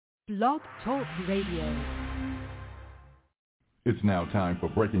Blog Talk Radio. It's now time for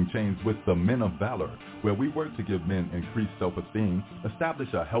Breaking Chains with the Men of Valor, where we work to give men increased self-esteem, establish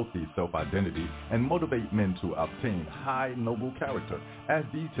a healthy self-identity, and motivate men to obtain high, noble character, as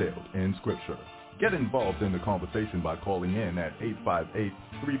detailed in Scripture. Get involved in the conversation by calling in at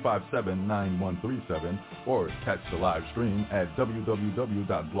 858-357-9137 or catch the live stream at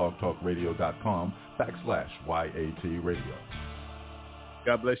www.blogtalkradio.com/YAT Radio.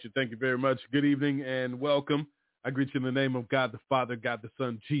 God bless you. Thank you very much. Good evening and welcome. I greet you in the name of God the Father, God the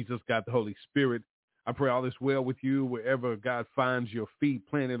Son, Jesus, God the Holy Spirit. I pray all is well with you wherever God finds your feet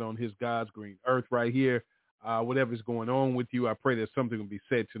planted on his God's green earth right here. Whatever's going on with you, I pray that something will be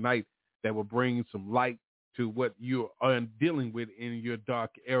said tonight that will bring some light to what you are dealing with in your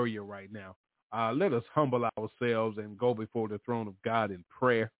dark area right now. Let us humble ourselves and go before the throne of God in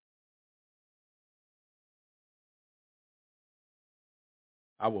prayer.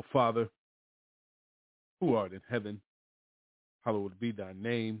 Our Father, who art in heaven, hallowed be thy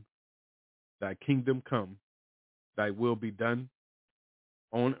name. Thy kingdom come, thy will be done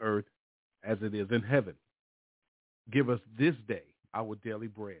on earth as it is in heaven. Give us this day our daily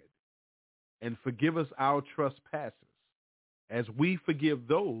bread, and forgive us our trespasses, as we forgive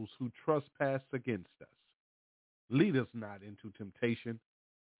those who trespass against us. Lead us not into temptation,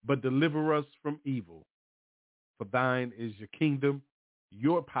 but deliver us from evil. For thine is your kingdom,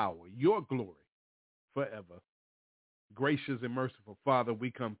 your power, your glory, forever. Gracious and merciful Father,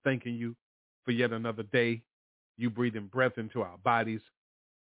 we come thanking you for yet another day. You breathing breath into our bodies.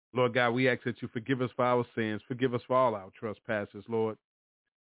 Lord God, we ask that you forgive us for our sins. Forgive us for all our trespasses, Lord.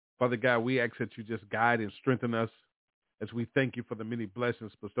 Father God, we ask that you just guide and strengthen us as we thank you for the many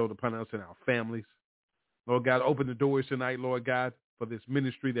blessings bestowed upon us and our families. Lord God, open the doors tonight, Lord God, for this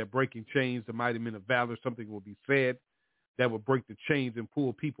ministry that breaking chains, the mighty men of valor. Something will be said that will break the chains and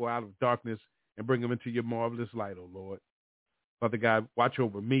pull people out of darkness and bring them into your marvelous light, oh Lord. Father God, watch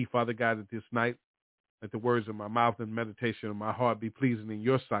over me, Father God, at this night. Let the words of my mouth and meditation of my heart be pleasing in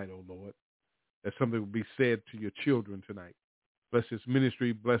your sight, oh Lord. That something will be said to your children tonight. Bless this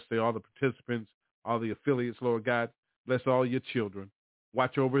ministry. Bless all the participants, all the affiliates, Lord God. Bless all your children.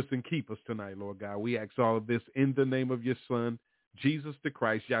 Watch over us and keep us tonight, Lord God. We ask all of this in the name of your Son, Jesus the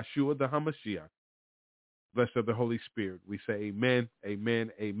Christ, Yeshua the HaMashiach. Blessed of the Holy Spirit. We say amen, amen,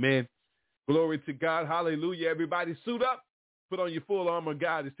 amen. Glory to God. Hallelujah. Everybody suit up. Put on your full armor,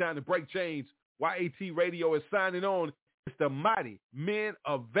 God. It's time to break chains. YAT Radio is signing on. It's the mighty men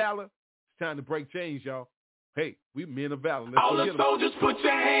of valor. It's time to break chains, y'all. Hey, we men of valor. Let's all the soldiers, put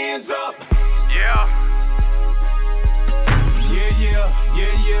your hands up. Yeah.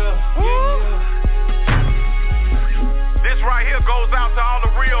 This right here goes out to all the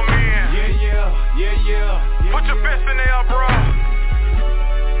real men. Put your fist in there, bro.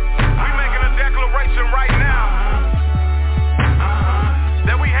 We making a declaration right now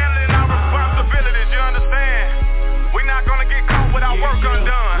that we handling our responsibilities, you understand? We're not gonna get caught with our work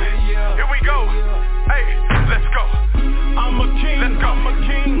undone. Here we go. Hey, let's go. I'm a king, let's go. I'm a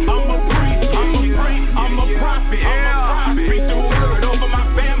king, I'm a priest, I'm a priest, I'm a prophet, yeah. Speak the word over my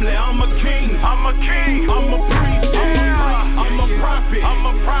family. I'm a king, I'm a king, I'm a priest, yeah. I'm a prophet, I'm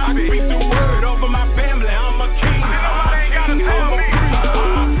a prophet. I speak the word over my family. I'm a king, nobody ain't gotta tell me.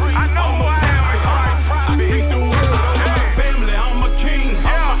 I know who I am in Christ. Speak the word over my family. I'm a king,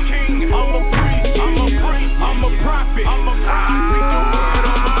 yeah. I'm a king, I'm a priest, I'm a priest, I'm a prophet, I'm a prophet. Speak the word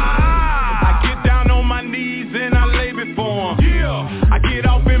over my family. I get down on my knees and I lay before him. I get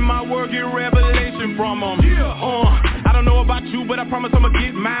off in my word, get revelation from him. I don't know about you, but I promise I'ma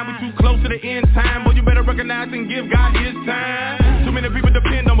get mine. We too close to the end time, boy, you better recognize and give God his time. Too many people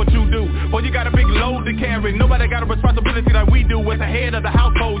depend on what you do. Boy, you got a big load to carry. Nobody got a responsibility like we do as the head of the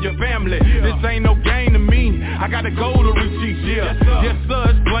household, your family. This ain't no game to me. I got a goal to reach each year. Yes, sir,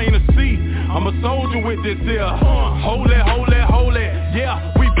 it's plain to see. I'm a soldier with this here. Holy, holy, holy.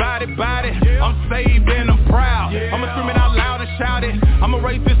 Yeah, we body. I'm saved and I'm proud. I'ma scream it out loud and shout it. I'ma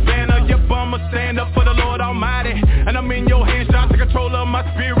raise this banner. Yep, I'ma stand up for the Lord Almighty. And I'm in your hands, trying to take control of my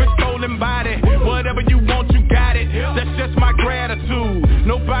spirit, soul, and body. Whatever you want, you got it. That's just my gratitude.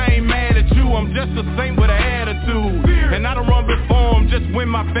 Nobody ain't mad at you. I'm just a saint with an attitude. And I don't run before them just when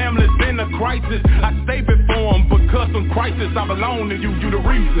my family's in a crisis. I stay before them because in crisis I belong to you. You the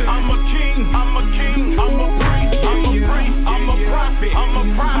reason. I'm a king, I'm a king, I'm a priest, I'm a priest, I'm a prophet, I'm a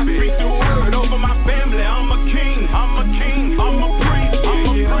prophet. I speak the word over my family. I'm a king, I'm a king, I'm a priest, I'm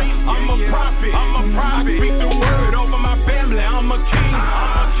a priest, I'm a prophet, I'm a prophet. I speak the word over my family. I'm a king,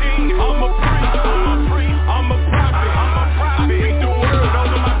 I'm a king, I'm a priest, I'm a priest, I'm a prophet, I'm a prophet. I speak the word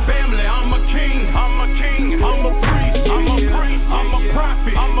over my family. I'm a king, I'm a king, I'm a priest, I'm a priest, I'm a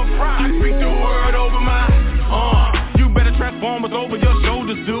prophet, I'm a a prophet. I speak the word over my You better transform what's over your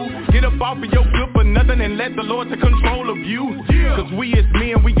shoulders, dude. Get up off of your good for nothing and let the Lord take control of you. Cause we as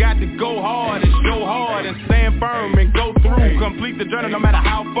men, we got to go hard and show hard and stand firm and go through. Complete the journey no matter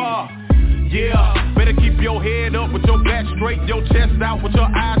how far. Yeah, better keep your head up with your back straight, your chest out with your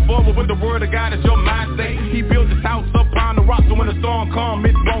eyes forward with the word of God as your mind state. He built his house upon the rock, so when the storm comes,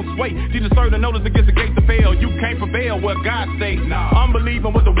 it won't sway. Jesus served the notice against the gates to fail. You can't prevail what God says. I'm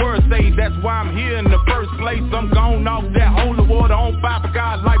believing what the word says. That's why I'm here in the first place. I'm gone off that holy water on fire for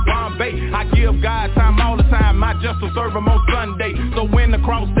God like Bombay. I give God time all the time. My justice serve him on Sunday. So when I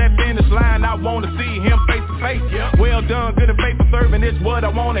cross that finish line, I want to see him face to face. Well done, good and faithful servant. It's what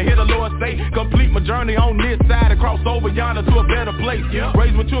I want to hear the Lord say. Complete my journey on this side and cross over yonder to a better place.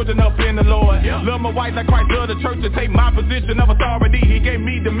 Raise my children up in the Lord. Love my wife like Christ loved the church, to take my position of authority. He gave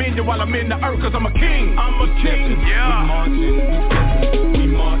me dominion while I'm in the earth, cause I'm a king. I'm a king. Yeah.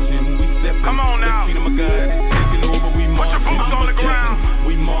 We marching, we stepping. Come on now. The kingdom of God is taking over. We marching. Put your boots on the ground.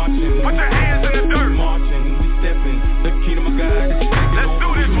 We marching. Put your hands in the dirt. We marching, we stepping. The kingdom of God is taking over. Let's do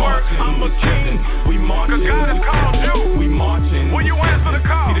this work. I'm a king. We marching. Cause God has called you. We marching. Will you answer the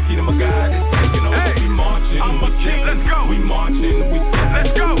call? See the kingdom of God is taking over. Hey, we marching. I'm a king. Let's go. We marching. We stepping.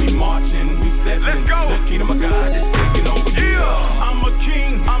 Let's go. We marching. We stepping. Let's go. The kingdom of God is taking over. Yeah. I'm a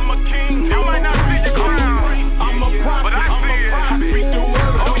king. I'm a king. You might not see your crown. I'm a prophet. But I see it. I speak the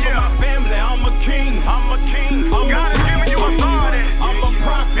word over my family. I'm a king. I'm a king. God has given you authority. I'm a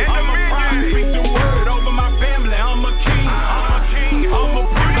prophet. I'm a prophet. I speak the word over my family. I'm a king. I'm a king. I'm a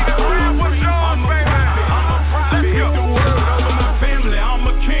prophet. You need to grab what's yours, baby. I'm a prophet. Let's go. The word over my family. I'm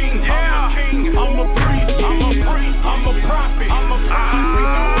a king. Yeah. I'm a king. I'm a priest. I'm a priest. I'm a prophet. I'm a prophet.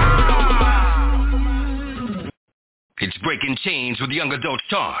 It's Breaking Chains with Young Adult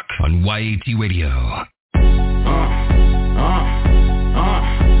Talk on YAT Radio.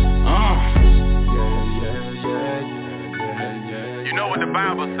 You know what the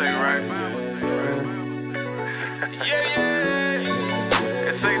Bible say, right?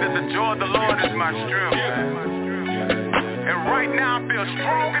 It say that the joy of the Lord is my strength. And right now I feel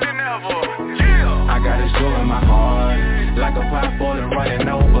stronger than ever. I got his joy in my heart, like a pot boiling running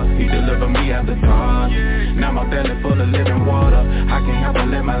over. He delivered me after dark. Now my belly full of living water. I can't help but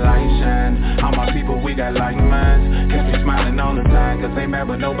let my light shine. All my people, we got like minds. Catch me smiling all the time, cause ain't mad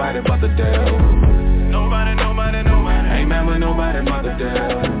with nobody but the devil. Nobody. Ain't mad with nobody but the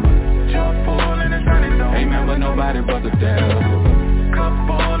devil. Joyful and it's running over. Ain't mad with nobody but the devil. Cup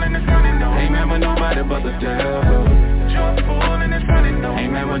full and it's running over. Ain't mad with nobody but the devil. Joyful and it's running over.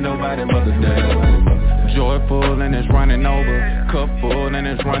 Ain't mad with nobody but the devil. Joyful and it's running over. Cup full and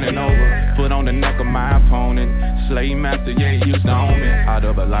it's running over. Foot on the neck of my opponent. Slave master, yeah, he used to own me. Out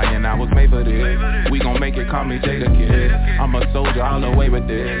of a lion, I was made for this. We gon' make it, call me Jada Kid. I'm a soldier all the way with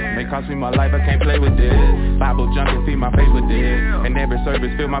this. May cost me my life, I can't play with this. Bible junkie, feed my faith with this. And every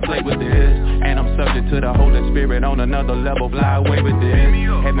service, fill my plate with this. And I'm subject to the Holy Spirit on another level. Fly away with this.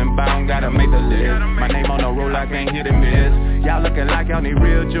 Heaven bound, gotta make the list. My name on the roll, I can't hit and miss. Y'all looking like y'all need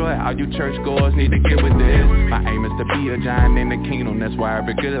real joy. All you church goers need to get with this. My aim is to be a giant in the kingdom. That's why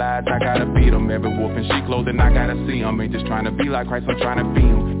every good lies, I gotta beat them. Every wolf in sheep clothing, I gotta see them. Ain't just trying to be like Christ, I'm trying to be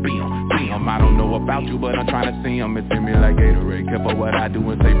him. Be him. I don't know about you, but I'm trying to see him. It's in me like Gatorade. Careful what I do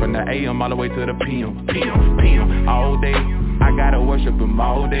and say from the AM all the way to the PM. All day, I gotta worship him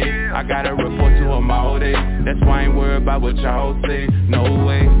all day. I gotta report to him all day. That's why I ain't worried about what y'all say. No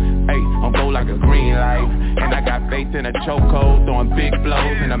way. Hey, I'm go like a green light. And I got faith in a chokehold, throwing big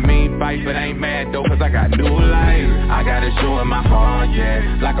blows in a mean fight, but ain't mad though, cause I got new life. I got his joy in my heart,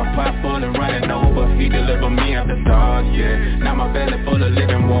 yeah. Like a pot full and running over. He delivered me after dark, yeah. Now my belly full of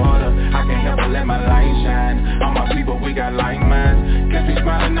living water. I can't help but let my light shine. All my people, we got like minds. Catch me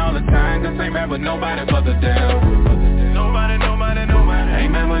smiling all the time, cause ain't mad with nobody but the devil. Nobody.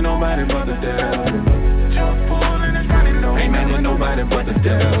 Ain't mad with nobody but the devil. Joyful and it's running over. Ain't mad with nobody but the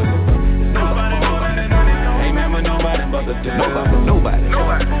devil. Nobody. Ain't mad with nobody but the devil. Nobody.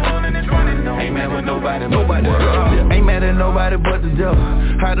 Ain't mad with nobody but the devil. Ain't mad at nobody but the devil.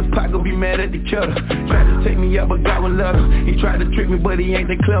 How the pot gon' be mad at the killer? Tried to take me up but God would let her. He tried to trick me but he ain't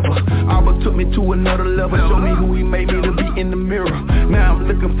that clever. Abba took me to another level. Show me who he made me to be in the mirror. Now I'm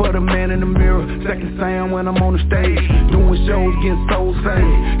looking for the man in the mirror. Second Sam when I'm on the stage. Doing shows, getting soul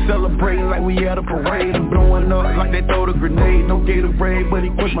saved. Celebrating like we at a parade. I'm blowing up like they throw the grenade. No Gatorade but he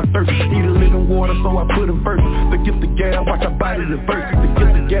quenched my thirst. He the living water so I put him first. The gift of gab, watch I bite it at first. The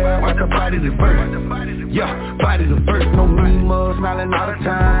gift of gab, about to body the verse. Yeah, body the verse. No mean mug, smiling all the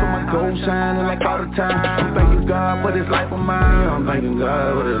time. So my gold shining like all the time. I'm thanking God for this life of mine. I'm thanking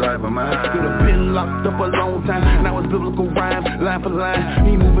God for this life of mine. Could have been locked up a long time. Now it's biblical rhymes, line for line.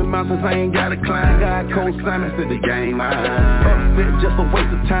 He moving mountains, I ain't gotta climb. God co-signing to the game. Upset, just a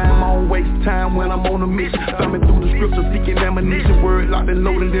waste of time. I don't waste time when I'm on a mission. Thumbing through the scriptures, seeking ammunition. Word locked and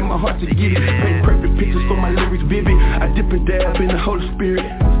loaded in my heart to get it. Paint perfect pictures so my lyrics vivid. I dip and dab in the Holy Spirit.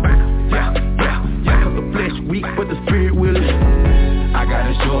 Cause the flesh weak, but the spirit willing. I got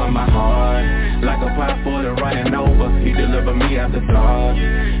a joy in my heart, like a pot full of running over. He delivered me after dark.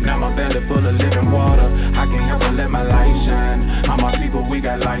 Now my belly full of living water. I can't help but let my light shine. All my people, we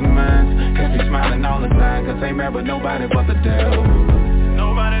got like minds. Catch me smiling all the time, cause ain't mad with nobody but the devil.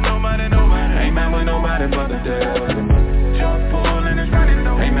 Nobody. Ain't mad with nobody but the devil. Jump full and it's running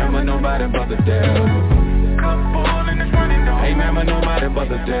though. Ain't mad with nobody but the devil. Cup full and it's running though. Ain't mad with nobody but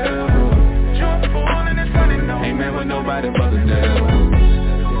the devil. Jump full and it's running though. Ain't mad with nobody but the devil.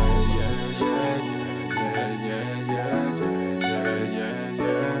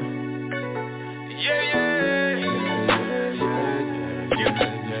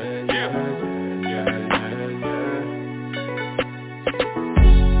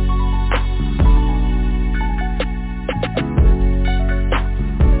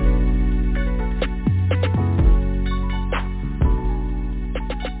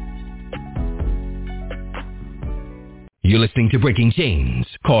 You're listening to Breaking Chains.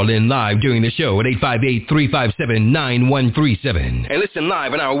 Call in live during the show at 858-357-9137. And listen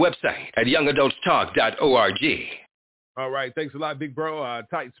live on our website at youngadultstalk.org. All right. Thanks a lot, big bro.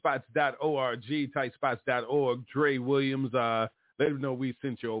 Tightspots.org, tightspots.org. Dre Williams, let him know we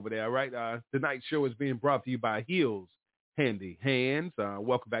sent you over there. All right. Tonight's show is being brought to you by Heels Handy Hands.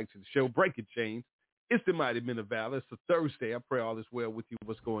 Welcome back to the show. Breaking Chains. It's the Mighty Men of Valor. It's a Thursday. I pray all is well with you.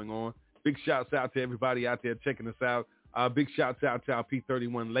 What's going on? Big shouts out to everybody out there checking us out. Big shouts out to our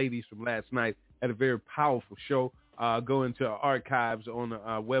P31 ladies from last night. Had a very powerful show. Go into our archives on the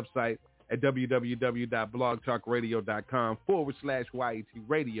website at www.blogtalkradio.com/YET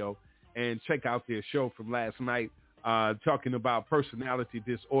radio and check out their show from last night talking about personality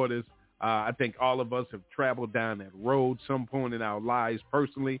disorders. I think all of us have traveled down that road some point in our lives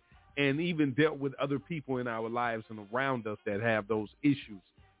personally and even dealt with other people in our lives and around us that have those issues.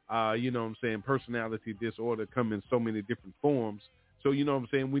 You know what I'm saying? Personality disorder come in so many different forms. So, you know what I'm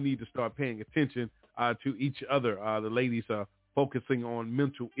saying? We need to start paying attention to each other. The ladies are focusing on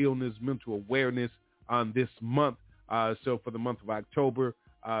mental illness, mental awareness on this month. So for the month of October.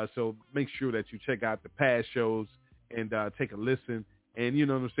 So make sure that you check out the past shows and take a listen. And you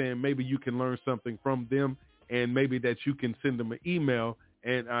know what I'm saying? Maybe you can learn something from them and maybe that you can send them an email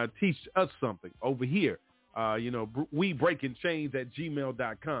and teach us something over here. We breaking chains at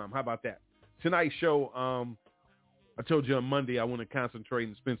gmail.com. How about that? Tonight's show, I told you on Monday I want to concentrate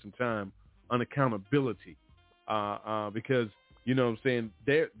and spend some time on accountability because, you know what I'm saying,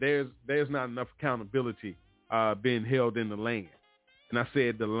 there's not enough accountability being held in the land. And I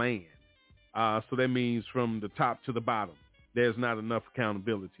said the land. So that means from the top to the bottom, there's not enough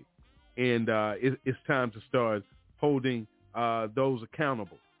accountability. And it's time to start holding those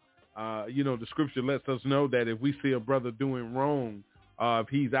accountable. The scripture lets us know that if we see a brother doing wrong, if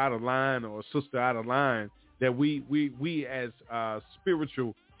he's out of line or a sister out of line, that we as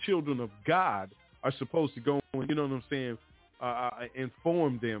spiritual children of God are supposed to go and, you know what I'm saying,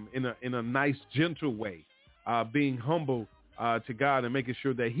 inform them in a nice, gentle way, being humble to God and making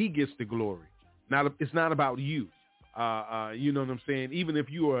sure that he gets the glory. It's not about you. You know what I'm saying? Even if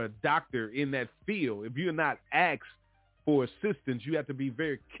you are a doctor in that field, if you're not asked for assistance, you have to be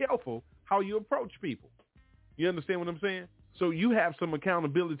very careful how you approach people. You understand what I'm saying? So you have some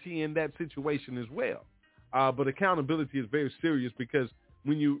accountability in that situation as well. But accountability is very serious because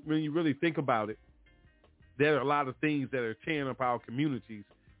when you really think about it, there are a lot of things that are tearing up our communities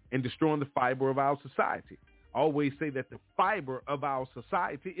and destroying the fiber of our society. I always say that the fiber of our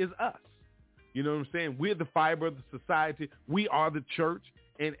society is us. You know what I'm saying? We're the fiber of the society. We are the church,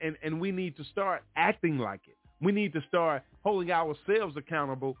 and we need to start acting like it. We need to start holding ourselves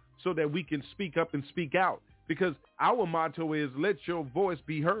accountable so that we can speak up and speak out, because our motto is let your voice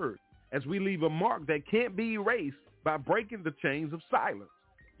be heard as we leave a mark that can't be erased by breaking the chains of silence.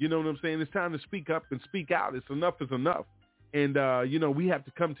 You know what I'm saying? It's time to speak up and speak out. It's enough is enough. And, we have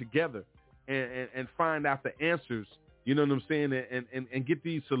to come together and find out the answers, you know what I'm saying, and get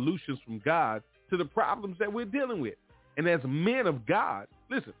these solutions from God to the problems that we're dealing with. And as men of God,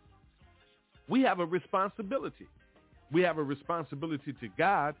 listen, we have a responsibility. We have a responsibility to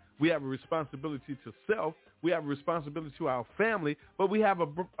God. We have a responsibility to self. We have a responsibility to our family, but we have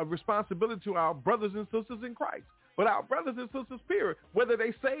a responsibility to our brothers and sisters in Christ. But our brothers and sisters, period, whether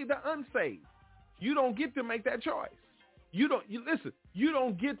they saved or unsaved, you don't get to make that choice. You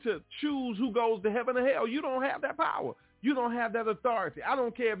don't get to choose who goes to heaven or hell. You don't have that power. You don't have that authority. I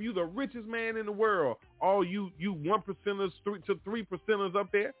don't care if you're the richest man in the world, all you 1%ers to 3%ers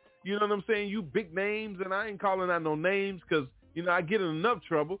up there. You know what I'm saying? You big names, and I ain't calling out no names because, I get in enough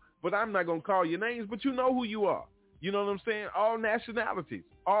trouble, but I'm not going to call your names, but you know who you are. You know what I'm saying? All nationalities,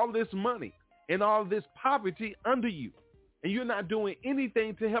 all this money, and all this poverty under you. And you're not doing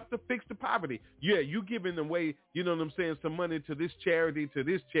anything to help to fix the poverty. Yeah, you giving away, you know what I'm saying, some money to this charity,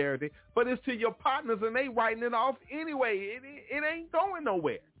 but it's to your partners, and they writing it off anyway. It ain't going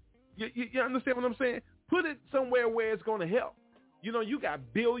nowhere. You understand what I'm saying? Put it somewhere where it's going to help. You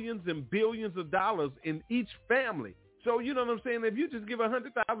got billions and billions of dollars in each family. So, you know what I'm saying? If you just give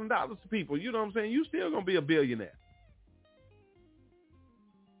 $100,000 to people, you know what I'm saying? You still going to be a billionaire.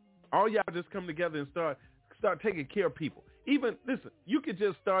 All y'all just come together and start taking care of people. Even, listen, you could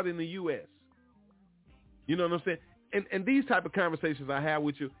just start in the U.S. You know what I'm saying? And these type of conversations I have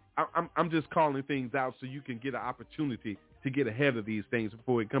with you, I'm just calling things out so you can get an opportunity to get ahead of these things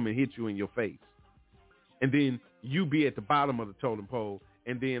before it come and hit you in your face. And then you be at the bottom of the totem pole,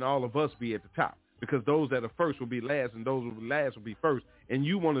 and then all of us be at the top. Because those that are first will be last, and those who will be last will be first. And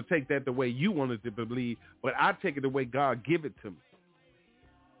you want to take that the way you want it to believe, but I take it the way God give it to me.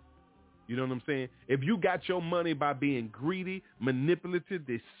 You know what I'm saying? If you got your money by being greedy, manipulative,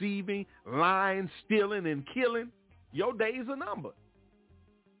 deceiving, lying, stealing, and killing, your days are numbered.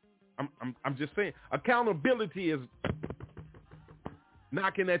 I'm just saying. Accountability is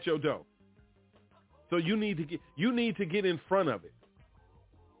knocking at your door. So you need to get in front of it.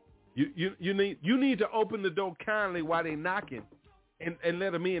 You need to open the door kindly while they knocking, and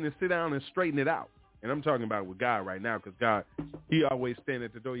let them in and sit down and straighten it out. And I'm talking about it with God right now, because God, he always stands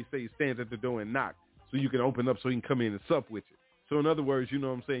at the door. He says he stands at the door and knocks so you can open up so he can come in and sup with you. So in other words, you know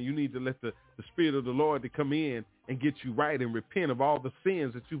what I'm saying, you need to let the Spirit of the Lord to come in and get you right and repent of all the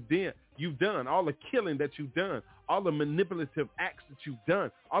sins that you've done, all the killing that you've done, all the manipulative acts that you've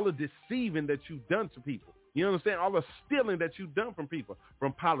done, all the deceiving that you've done to people. You understand? All the stealing that you've done from people,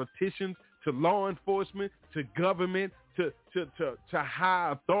 from politicians to law enforcement to government to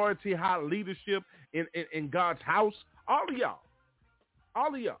high authority, high leadership in God's house. All of y'all.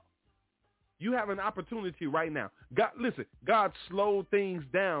 You have an opportunity right now. God slowed things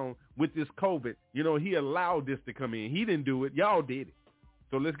down with this COVID. He allowed this to come in. He didn't do it. Y'all did it.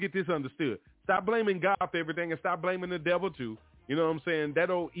 So let's get this understood. Stop blaming God for everything and stop blaming the devil too. You know what I'm saying? That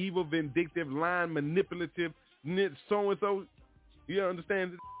old evil, vindictive, lying, manipulative, so-and-so. You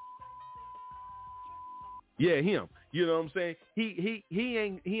understand? Yeah, him. You know what I'm saying? He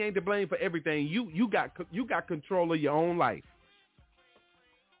ain't to blame for everything. You got control of your own life.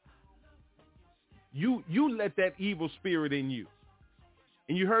 You let that evil spirit in you.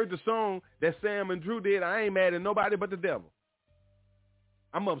 And you heard the song that Sam and Drew did, I ain't mad at nobody but the devil.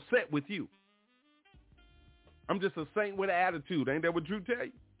 I'm upset with you. I'm just a saint with an attitude. Ain't that what Drew tell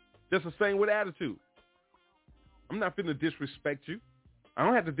you? Just a saint with attitude. I'm not finna disrespect you. I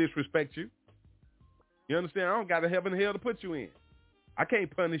don't have to disrespect you. You understand? I don't got a heaven and hell to put you in. I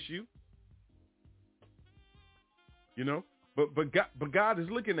can't punish you. But God is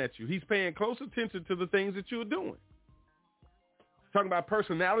looking at you. He's paying close attention to the things that you're doing. Talking about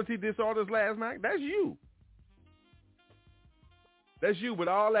personality disorders last night, that's you. That's you with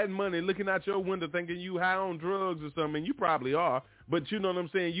all that money looking out your window thinking you high on drugs or something. You probably are, but you know what I'm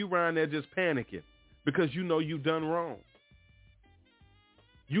saying? You around there just panicking because you know you've done wrong.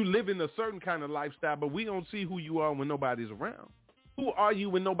 You live in a certain kind of lifestyle, but we don't see who you are when nobody's around. Who are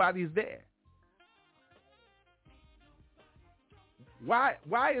you when nobody's there? Why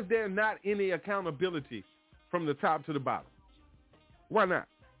is there not any accountability from the top to the bottom? Why not?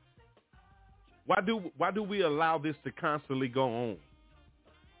 Why do we allow this to constantly go on?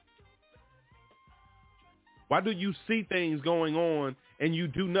 Why do you see things going on and you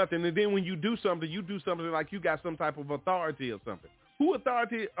do nothing? And then when you do something like you got some type of authority or something. Who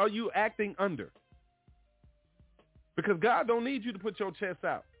authority are you acting under? Because God don't need you to put your chest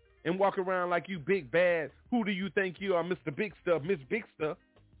out and walk around like you big bad. Who do you think you are, Mr. Big Stuff, Miss Big Stuff?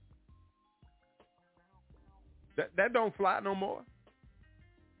 That don't fly no more.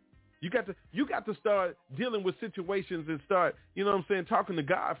 You got to start dealing with situations and start, you know what I'm saying, talking to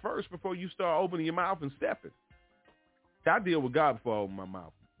God first before you start opening your mouth and stepping. I deal with God before I open my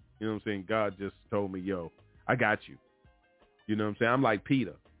mouth. You know what I'm saying? God just told me, yo, I got you. You know what I'm saying? I'm like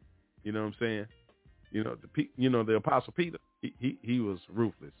Peter. You know what I'm saying? The Apostle Peter, he was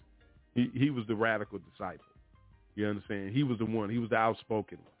ruthless. He was the radical disciple. You understand? He was the one. He was the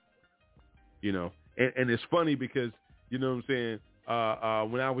outspoken one. And it's funny because, you know what I'm saying,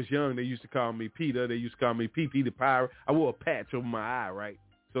 when I was young, they used to call me Peter. They used to call me P.P. the Pirate. I wore a patch over my eye, right?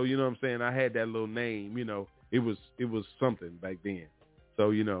 So, you know what I'm saying, I had that little name, It was something back then.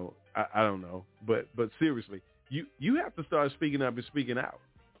 So, I don't know. But seriously, you have to start speaking up and speaking out.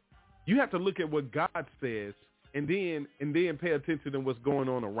 You have to look at what God says and then pay attention to what's going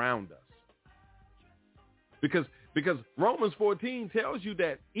on around us. Because Romans 14 tells you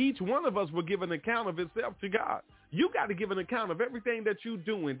that each one of us will give an account of himself to God. You got to give an account of everything that you're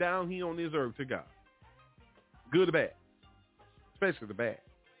doing down here on this earth to God. Good or bad. Especially the bad,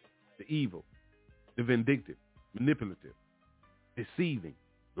 the evil, the vindictive, manipulative, deceiving,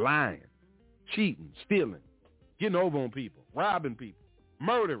 lying, cheating, stealing, getting over on people, robbing people,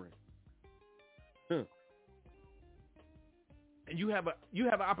 murdering. And you have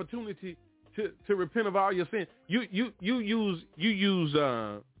an opportunity to repent of all your sins. You use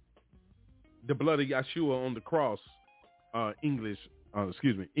the blood of Yeshua on the cross, English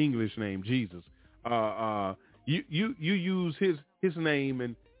name Jesus. You use his name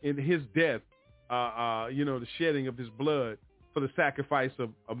and his death, the shedding of his blood for the sacrifice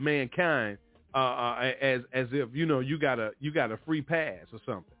of mankind, as if you got a free pass or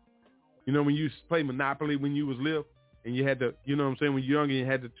something. When you play Monopoly when you was little. And you had to, when you're younger, you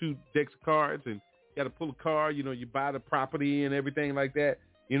had the 2 decks of cards and you got to pull a card, you buy the property and everything like that.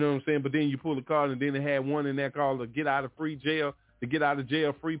 You know what I'm saying? But then you pull the card and then it had one in there called the get out of jail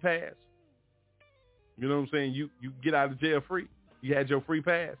free pass. You know what I'm saying? You get out of jail free. You had your free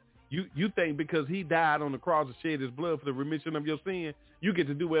pass. You think because he died on the cross and shed his blood for the remission of your sin, you get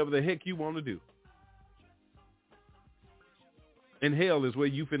to do whatever the heck you want to do. And hell is where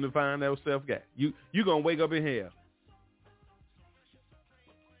you finna find that self at. You gonna wake up in hell.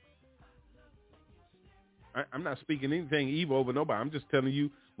 I'm not speaking anything evil over nobody. I'm just telling you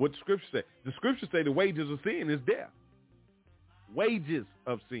what the scripture say. The scripture say the wages of sin is death. Wages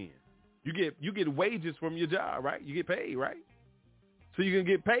of sin. You get wages from your job, right? You get paid, right? So you can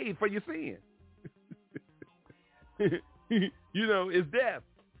get paid for your sin. It's death.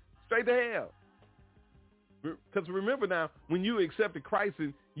 Straight to hell. Because remember now, when you accepted Christ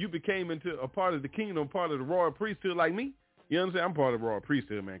and you became into a part of the kingdom, part of the royal priesthood like me, you know what I'm saying? I'm part of the royal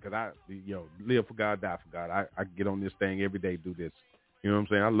priesthood, man, because I live for God, die for God. I get on this thing every day, do this. You know what I'm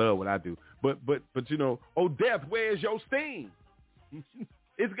saying? I love what I do. But oh, death, where's your sting?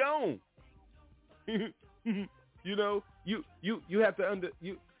 It's gone. You have to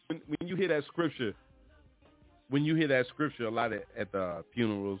when you hear that scripture, a lot at the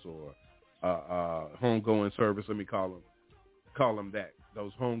funerals or homegoing service, let me call them that.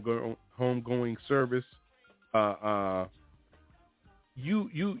 Those homegoing service, you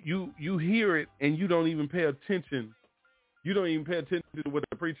hear it and you don't even pay attention. You don't even pay attention to what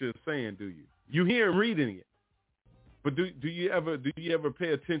the preacher is saying, do you? You hear him reading it, but do you ever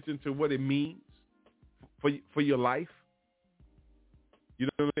pay attention to what it means for your life? You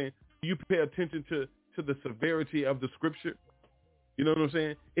know what I'm saying? Do you pay attention to the severity of the scripture? You know what I'm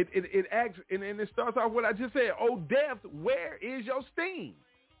saying? It acts and it starts off what I just said. Oh, death, where is your sting?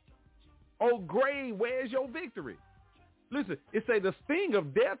 Oh, grave, where is your victory? Listen, it say the sting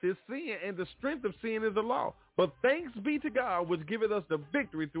of death is sin, and the strength of sin is the law. But thanks be to God, which giveth us the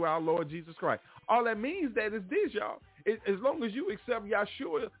victory through our Lord Jesus Christ. All that means that is this, y'all. As long as you accept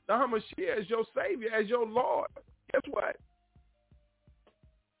Yeshua, the HaMashiach, as your Savior, as your Lord, guess what?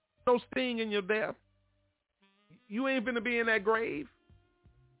 No sting in your death. You ain't finna be in that grave.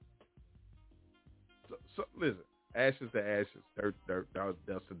 So listen, ashes to ashes, dirt,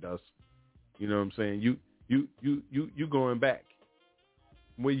 dust to dust. You know what I'm saying? You going back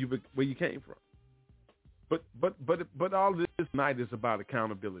where you came from. But all this night is about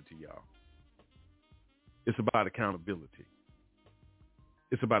accountability, y'all. It's about accountability.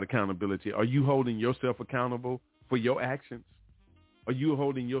 It's about accountability. Are you holding yourself accountable for your actions? Are you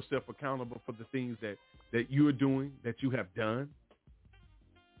holding yourself accountable for the things that you're doing, that you have done,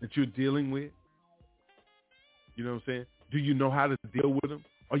 that you're dealing with? You know what I'm saying? Do you know how to deal with them?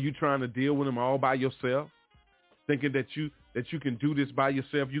 Are you trying to deal with them all by yourself? Thinking that you can do this by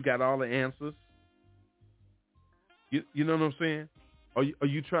yourself? You got all the answers? You know what I'm saying? Are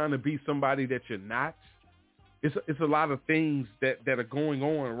you trying to be somebody that you're not? It's a lot of things that are going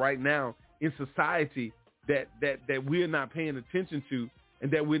on right now in society that we're not paying attention to and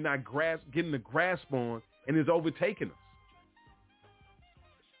that we're not getting the grasp on, and is overtaking us.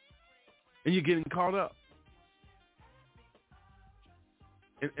 And you're getting caught up.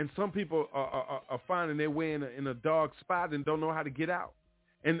 And some people are finding their way in a dark spot and don't know how to get out.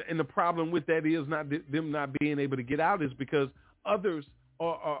 And the problem with that is not them not being able to get out is because others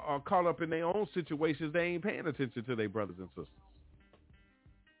are caught up in their own situations. They ain't paying attention to their brothers and sisters.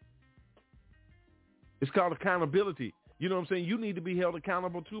 It's called accountability. You know what I'm saying? You need to be held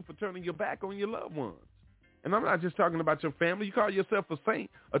accountable, too, for turning your back on your loved ones. And I'm not just talking about your family. You call yourself a saint,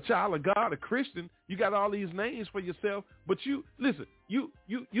 a child of God, a Christian. You got all these names for yourself. But you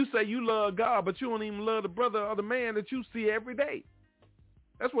say you love God, but you don't even love the brother or the man that you see every day.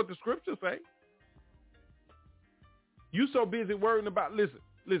 That's what the scriptures say. You so busy worrying about, listen.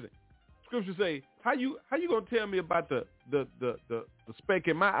 Scriptures say, how you gonna tell me about the speck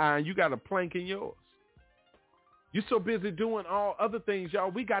in my eye and you got a plank in yours? You're so busy doing all other things,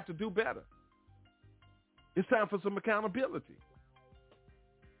 y'all. We got to do better. It's time for some accountability.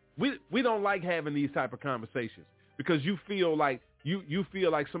 We don't like having these type of conversations because you feel like you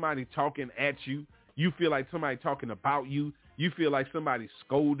feel like somebody talking at you. You feel like somebody talking about you. You feel like somebody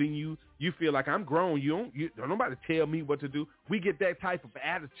scolding you. You feel like I'm grown. Don't nobody tell me what to do. We get that type of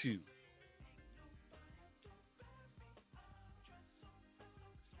attitude.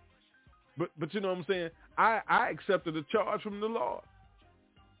 But you know what I'm saying? I accepted a charge from the Lord.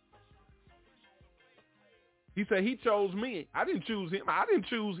 He said he chose me. I didn't choose him. I didn't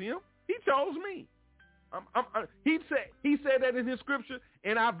choose him. He chose me. He said that in his scripture,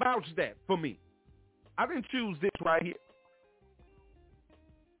 and I vouched that for me. I didn't choose this right here.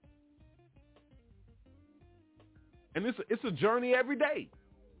 And it's a journey every day.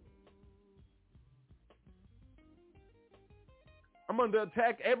 I'm under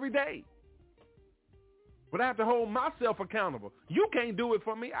attack every day. But I have to hold myself accountable. You can't do it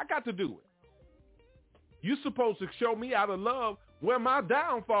for me. I got to do it. You're supposed to show me out of love where my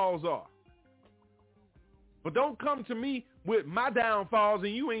downfalls are. But don't come to me with my downfalls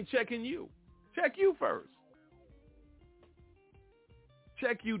and you ain't checking you. Check you first.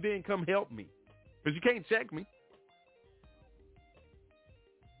 Check you, then come help me. Because you can't check me.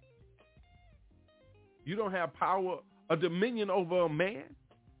 You don't have power or dominion over a man.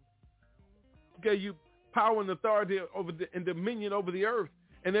 Okay, you power and authority over and dominion over the earth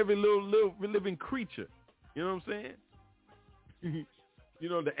and every little living creature. You know what I'm saying? You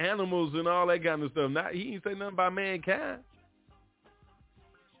know, the animals and all that kind of stuff. He ain't say nothing about mankind.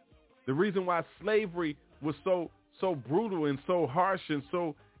 The reason why slavery was so brutal and so harsh and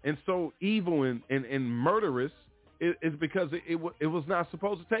so evil and murderous is because it was not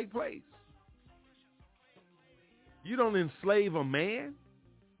supposed to take place. You don't enslave a man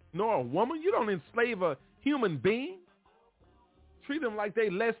nor a woman. You don't enslave a human being. Treat them like they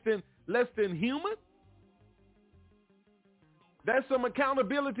less than human. There's some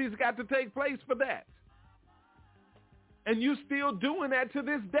accountability's got to take place for that. And you still doing that to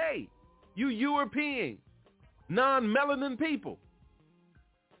this day. You European, non-melanin people.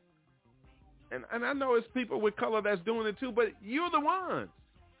 And I know it's people with color that's doing it too, but you're the ones.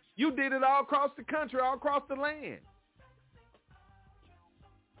 You did it all across the country, all across the land.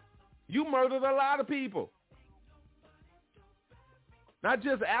 You murdered a lot of people. Not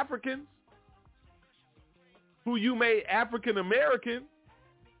just Africans, who you made African American,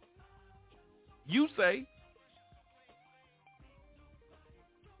 you say.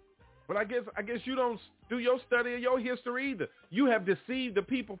 But I guess you don't do your study of your history either. You have deceived the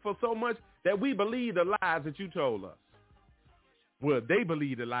people for so much that we believe the lies that you told us. Well, they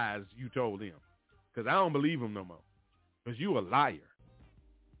believe the lies you told them. Because I don't believe them no more. Because you a liar.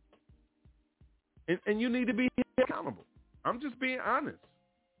 And you need to be accountable. I'm just being honest.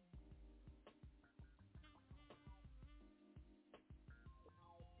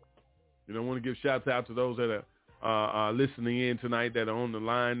 You know, I want to give shouts out to those that are listening in tonight that are on the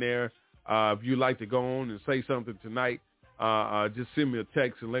line there. If you'd like to go on and say something tonight, just send me a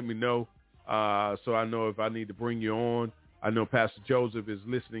text and let me know so I know if I need to bring you on. I know Pastor Joseph is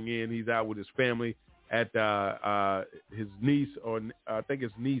listening in. He's out with his family at his niece, or I think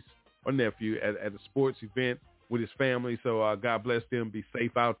his niece or nephew at a sports event with his family. So God bless them. Be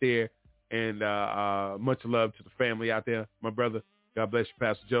safe out there. And much love to the family out there. My brother, God bless you,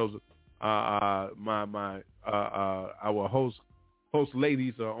 Pastor Joseph. Our host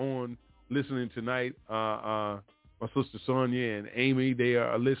ladies are on listening tonight. My sister Sonia and Amy, they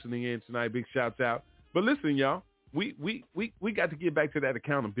are listening in tonight. Big shouts out. But listen, y'all, we got to get back to that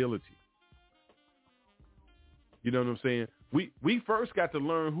accountability. You know what I'm saying? We first got to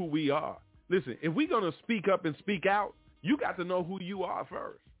learn who we are. Listen, if we're gonna speak up and speak out, you got to know who you are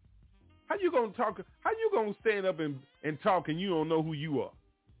first. How you gonna talk? How you gonna stand up and talk and you don't know who you are?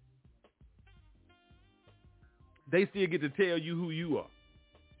 They still get to tell you who you are.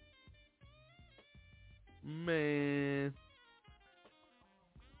 Man.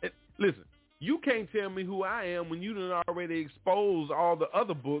 Listen, you can't tell me who I am when you done already exposed all the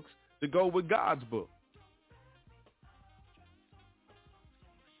other books to go with God's book.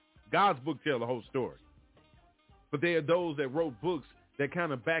 God's book tells the whole story. But there are those that wrote books that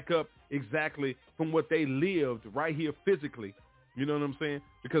kind of back up exactly from what they lived right here physically. You know what I'm saying?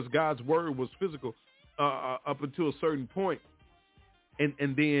 Because God's word was physical up until a certain point. And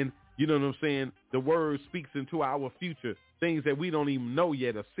then, you know what I'm saying, the word speaks into our future, things that we don't even know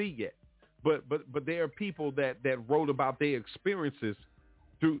yet or see yet. But there are people that wrote about their experiences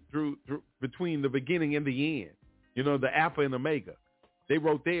through between the beginning and the end. You know, the Alpha and Omega. They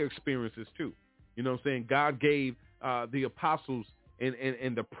wrote their experiences too. You know what I'm saying? God gave the apostles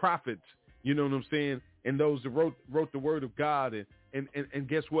and the prophets, you know what I'm saying, and those that wrote the word of God. And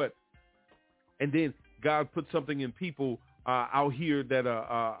guess what? And then God put something in people out here that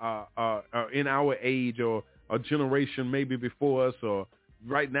are in our age or a generation maybe before us or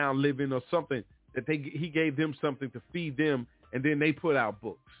right now living or something that he gave them something to feed them, and then they put out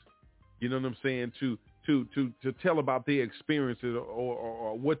books. You know what I'm saying? To tell about their experiences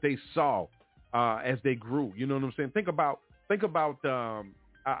or what they saw as they grew. You know what I'm saying? Think about.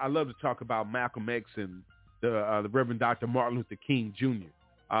 I love to talk about Malcolm X and the Reverend Dr. Martin Luther King Jr.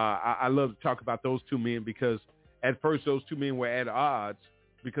 I love to talk about those two men because at first those two men were at odds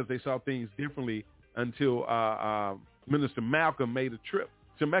because they saw things differently until Minister Malcolm made a trip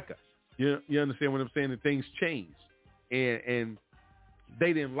to Mecca. You understand what I'm saying? And things changed, and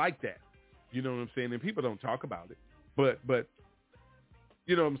they didn't like that. You know what I'm saying? And people don't talk about it, but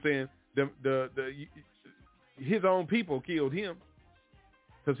you know what I'm saying? His own people killed him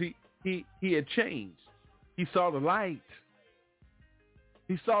because he had changed. He saw the light.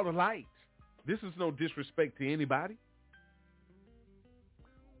 He saw the light. This is no disrespect to anybody.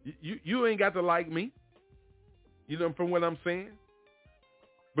 You ain't got to like me, you know, from what I'm saying.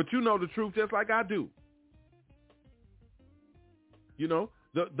 But you know the truth just like I do. You know,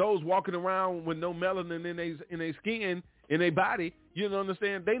 those walking around with no melanin in their skin, in their body, you know,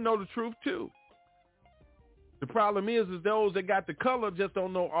 understand, they know the truth too. The problem is those that got the color just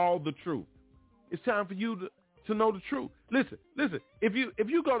don't know all the truth. It's time for you to know the truth. Listen. If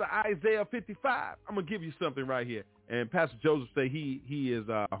you go to Isaiah 55, I'm gonna give you something right here. And Pastor Joseph say he is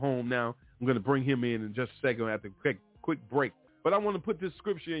home now. I'm gonna bring him in just a second after a quick break. But I want to put this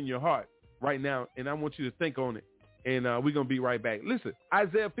scripture in your heart right now, and I want you to think on it. And we're gonna be right back. Listen,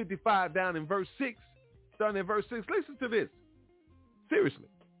 Isaiah 55 down in verse 6, starting in verse 6. Listen to this. Seriously.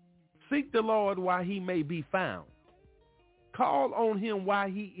 Seek the Lord while he may be found. Call on him while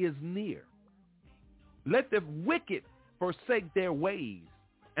he is near. Let the wicked forsake their ways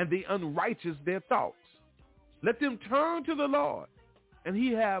and the unrighteous their thoughts. Let them turn to the Lord, and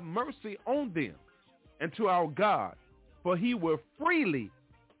he have mercy on them, and to our God, for he will freely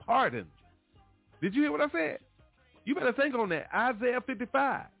pardon. Did you hear what I said? You better think on that. Isaiah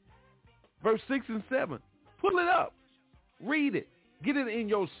 55, verse 6 and 7. Pull it up. Read it. Get it in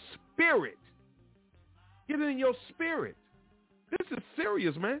your spirit. Get it in your spirit. This is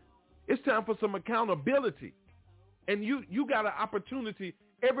serious, man. It's time for some accountability. And you got an opportunity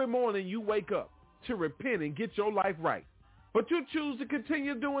every morning you wake up to repent and get your life right. But you choose to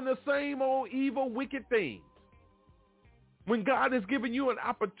continue doing the same old evil, wicked things when God has given you an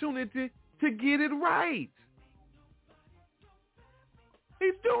opportunity to get it right.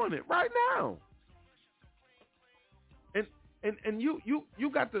 He's doing it right now. And you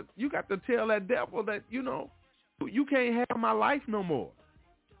got to tell that devil that, you know, you can't have my life no more.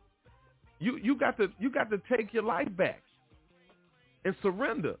 You got to take your life back and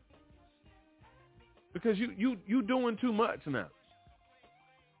surrender, because you doing too much now.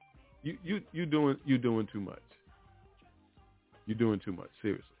 You doing too much. You're doing too much,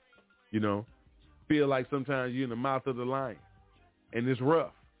 seriously. You know, feel like sometimes you're in the mouth of the lion and it's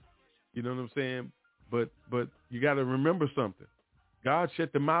rough. You know what I'm saying? But you got to remember something. God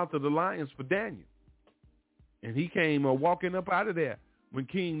shut the mouth of the lions for Daniel, and he came walking up out of there when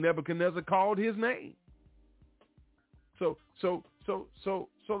King Nebuchadnezzar called his name. So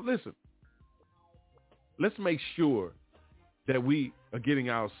listen. Let's make sure that we are getting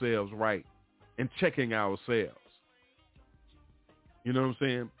ourselves right and checking ourselves. You know what I'm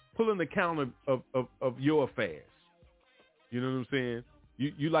saying? Pull an account of your affairs. You know what I'm saying?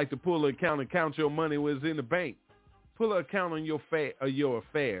 You like to pull an account and count your money when it's in the bank. Pull an account on your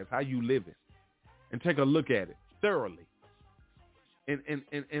affairs, how you living, and take a look at it thoroughly.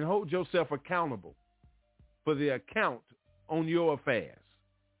 And hold yourself accountable for the account on your affairs.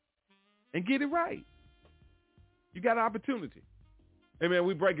 And get it right. You got an opportunity. Hey, man,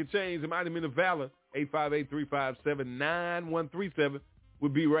 we breaking chains. The mighty men of Valor 858-357-9137.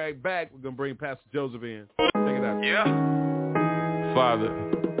 We'll be right back. We're going to bring Pastor Joseph in. Check it out. Yeah. Father,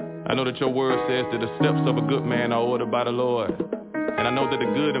 I know that your word says that the steps of a good man are ordered by the Lord. And I know that the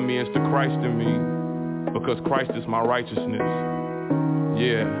good in me is the Christ in me, because Christ is my righteousness.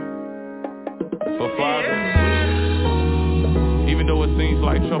 Yeah. So Father, even though it seems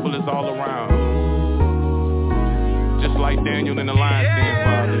like trouble is all around, just like Daniel in the lion's den,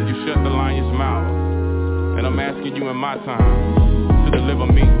 Father, you shut the lion's mouth. And I'm asking you in my time to deliver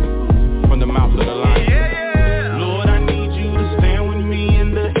me from the mouth of the lion. Lord, I need you to stand with me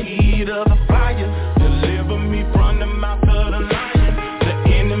in the heat of the fire. Deliver me from the mouth of the lion. The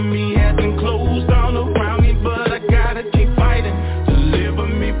enemy hasn't closed all around me, but I gotta keep fighting. Deliver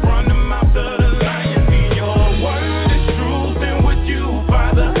me from the mouth of the lion. Your word is truth, and with you,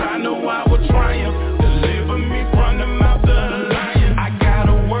 Father, I know I will triumph. Deliver me from the mouth of the lion. I got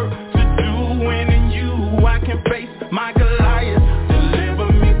a work to do, and in you I can face my Goliath. Deliver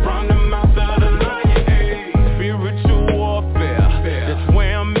me from the mouth of the lion. Hey. Spiritual warfare, that's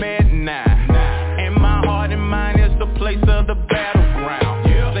where I'm at now. And my heart and mind is the place of the battleground.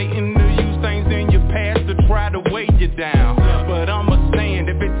 Satan will use things in your past to try to weigh you down, but I'ma stand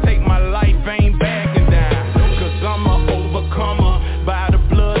if it take my life, ain't backing down. Cause I'm a overcomer by the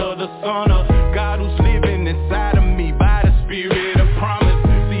blood of the Son of God who's living inside of me by the Spirit of promise.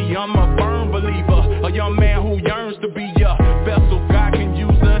 See, I'm a firm believer, a young man who yearns to be a vessel God can use.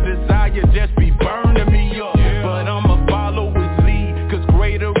 A desire just be burning me up, but I'ma follow his lead, cause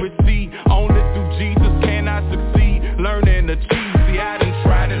greater is he. Only through Jesus can I succeed. Learning to cheat. See, I done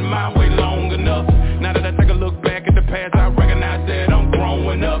tried it my way long enough. Now that I take a look back at the past, I recognize that I'm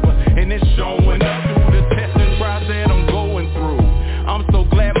growing up, and it's showing up through the tests and trials that I'm going through. I'm so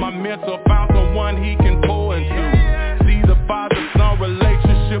glad my mentor found someone he can pour into. See, the father-son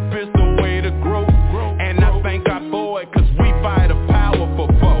relationship is the way to grow, and I thank God for it, cause we fight a powerful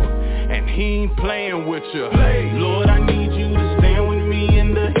foe, and he ain't playing with you. Lord, I need you to stand with me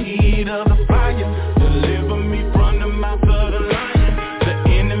in the heat of the fire. Deliver me from the mouth of the lion. The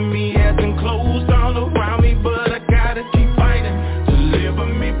enemy hasn't closed all around me, but I gotta keep fighting. Deliver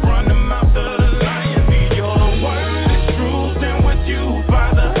me from the mouth of the lion. Your word is truth, and with you,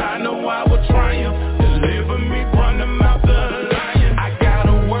 Father, I know I will triumph. Deliver me from the mouth of the lion. I got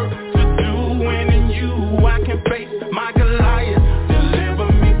a work to do, and in you I can face my Goliath.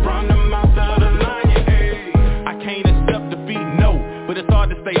 Deliver me from the mouth of the lion. Hey. I can't accept defeat, no, but it's hard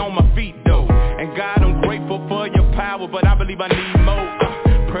to stay on my feet though. And God, I'm grateful for your power, but I believe I need more.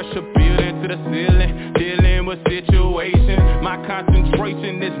 Pressure building to the ceiling, dealing with situations. My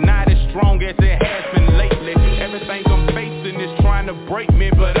concentration is not as strong as it has been lately. Everything I'm facing is trying to break me,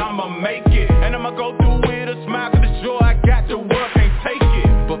 but I'ma make it. And I'ma go through with a smile, cause the joy I got, the world can't take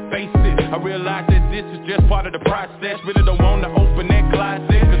it. But face it, I realize that this is just part of the process. Really don't wanna open that closet,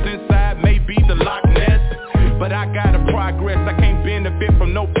 cause inside may be the Loch Ness. But I gotta progress, I can't benefit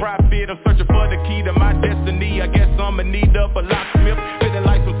from no profit. I'm searching for the key to my destiny. I guess I'm in need of a locksmith. Feeling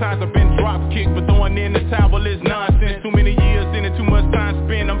like sometimes I've been drop kicked, but throwing in the towel is nonsense. Too many years in it, too much time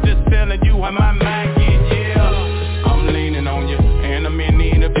spent. I'm just telling you how my mind gets, yeah. I'm leaning on you, and I'm in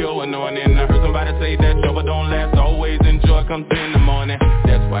need of your anointing. I heard somebody say that trouble don't last always, and joy comes in the morning.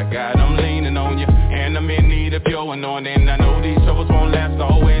 That's why, God, I'm leaning on you, and I'm in need of your anointing. I know these troubles won't last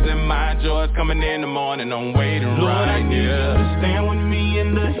always, and my joy's coming in the morning. I'm waiting. Lord, right, I need you to stand with me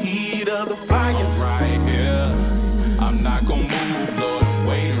in the heat of the fire. I'm right here. I'm not gonna move, Lord. I'm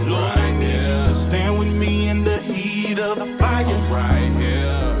waiting. Lord, I need you to stand with me in the heat of the fire. I'm right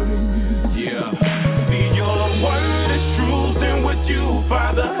here. Yeah. See, your word is truth, and with you,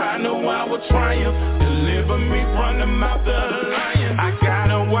 Father, I know I will triumph. Deliver me from the mouth of the lion. I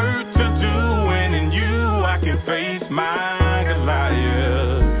got a work to do, and in you I can face my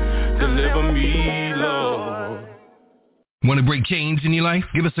Goliath. Deliver me, Lord. Want to break chains in your life?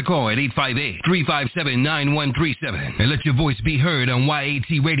 Give us a call at 858-357-9137 and let your voice be heard on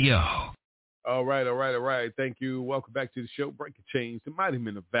YAT Radio. All right. Thank you. Welcome back to the show, Breaking Chains, the Mighty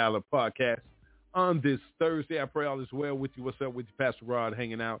Men of Valor podcast. On this Thursday, I pray all is well with you. What's up with you, Pastor Rod,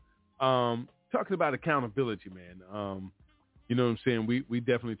 hanging out? Talking about accountability, man. You know what I'm saying? We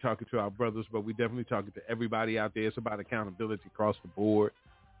definitely talking to our brothers, but we definitely talking to everybody out there. It's about accountability across the board.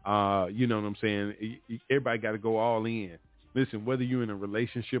 You know what I'm saying? Everybody got to go all in. Listen, whether you're in a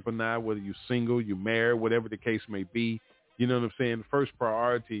relationship or not, whether you're single, you're married, whatever the case may be, you know what I'm saying? The first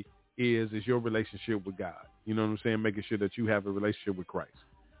priority is your relationship with God. You know what I'm saying? Making sure that you have a relationship with Christ.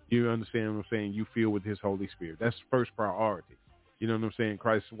 You understand what I'm saying? You feel with his Holy Spirit. That's the first priority. You know what I'm saying?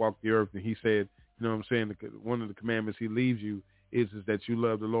 Christ walked the earth and he said, you know what I'm saying? One of the commandments he leaves you is that you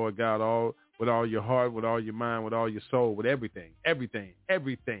love the Lord God with all your heart, with all your mind, with all your soul, with everything.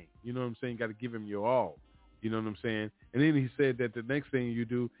 You know what I'm saying? You got to give him your all. You know what I'm saying? And then he said that the next thing you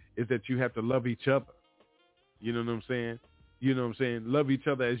do is that you have to love each other. You know what I'm saying? You know what I'm saying? Love each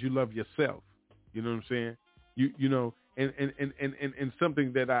other as you love yourself. You know what I'm saying? You know, and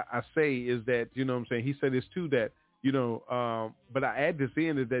something that I say is that, you know what I'm saying? He said this too, that, you know, but I add this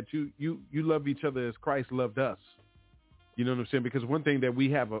in is that you love each other as Christ loved us. You know what I'm saying? Because one thing that we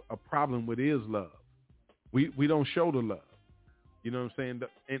have a problem with is love. We don't show the love. You know what I'm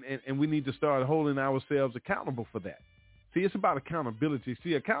saying? And we need to start holding ourselves accountable for that. See, it's about accountability.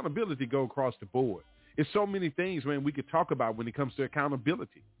 See, accountability go across the board. It's so many things, man, we could talk about when it comes to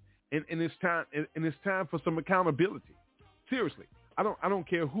accountability. And it's time for some accountability. Seriously. I don't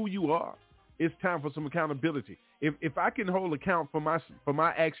care who you are. It's time for some accountability. If I can hold account for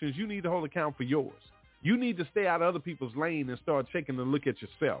my actions, you need to hold account for yours. You need to stay out of other people's lane and start taking a look at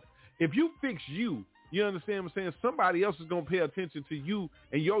yourself. If you fix you, you understand what I'm saying? Somebody else is going to pay attention to you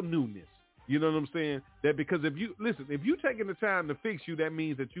and your newness. You know what I'm saying? That because if you're taking the time to fix you, that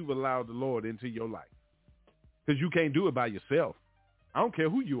means that you've allowed the Lord into your life. Because you can't do it by yourself. I don't care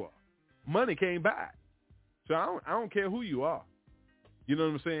who you are. Money can't buy it. So I don't care who you are. You know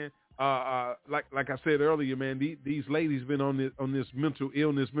what I'm saying? Like I said earlier, man, these ladies been on this mental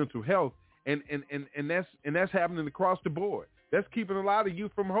illness, mental health, and that's happening across the board. That's keeping a lot of you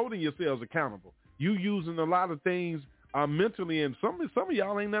from holding yourselves accountable. You using a lot of things mentally, and some of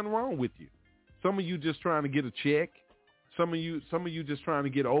y'all ain't nothing wrong with you. Some of you just trying to get a check. Some of you just trying to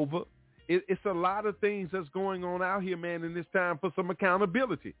get over. It's a lot of things that's going on out here, man, and it's time for some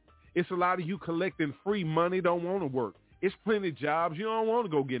accountability. It's a lot of you collecting free money, don't want to work. It's plenty of jobs. You don't want to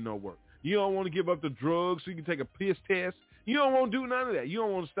go get no work. You don't want to give up the drugs so you can take a piss test. You don't want to do none of that. You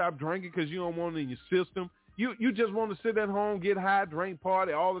don't want to stop drinking because you don't want it in your system. You just want to sit at home, get high, drink,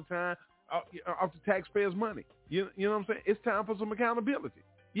 party all the time off the taxpayers' money. You know what I'm saying? It's time for some accountability.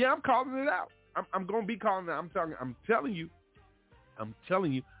 Yeah, I'm calling it out. I'm going to be calling it out. I'm telling you,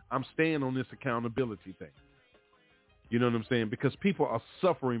 I'm staying on this accountability thing. You know what I'm saying? Because people are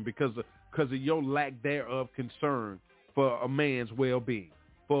suffering because of your lack thereof concern for a man's well-being,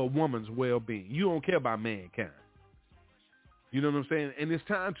 for a woman's well-being. You don't care about mankind. You know what I'm saying? And it's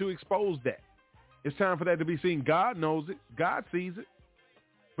time to expose that. It's time for that to be seen. God knows it. God sees it.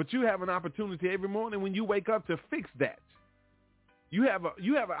 But you have an opportunity every morning when you wake up to fix that. You have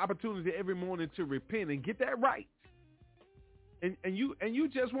an opportunity every morning to repent and get that right. And you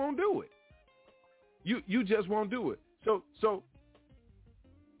just won't do it. You just won't do it. So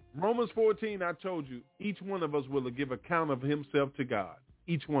Romans 14, I told you, each one of us will give account of himself to God.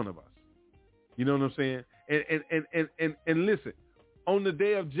 Each one of us. You know what I'm saying? And listen, on the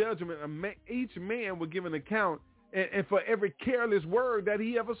day of judgment, each man will give an account and for every careless word that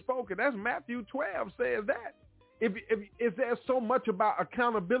he ever spoken. That's Matthew 12 says that. If there's so much about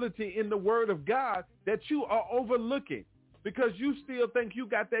accountability in the word of God that you are overlooking because you still think you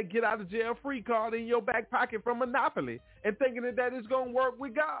got that get out of jail free card in your back pocket from Monopoly and thinking that it's going to work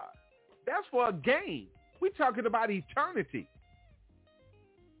with God. That's for a game. We're talking about eternity.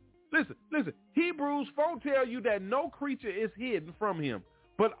 Listen. Hebrews 4 tell you that no creature is hidden from him,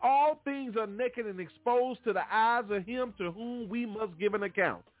 but all things are naked and exposed to the eyes of him to whom we must give an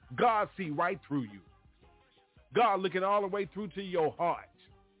account. God see right through you. God looking all the way through to your heart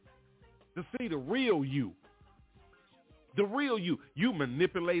to see the real you. The real you. You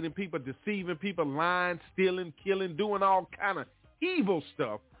manipulating people, deceiving people, lying, stealing, killing, doing all kind of evil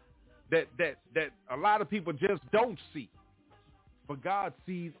stuff that a lot of people just don't see. But God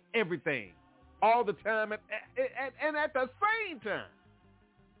sees everything all the time and at the same time.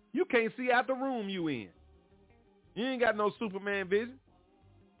 You can't see out the room you in. You ain't got no Superman vision.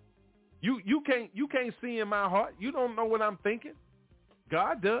 You can't see in my heart. You don't know what I'm thinking.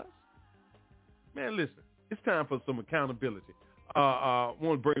 God does. Man, listen. It's time for some accountability. I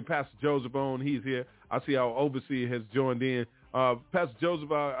want to bring Pastor Joseph on. He's here. I see our overseer has joined in. Pastor Joseph,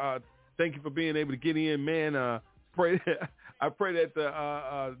 thank you for being able to get in, man. I pray that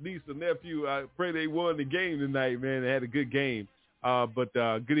the niece and nephew, I pray they won the game tonight, man. They had a good game. But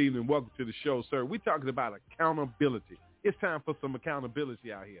good evening. Welcome to the show, sir. We're talking about accountability. It's time for some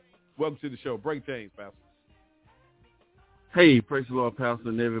accountability out here. Welcome to the show. Break chains, Pastor. Hey, praise the Lord, Pastor,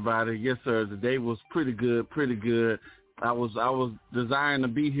 and everybody. Yes, sir. The day was pretty good. I was desiring to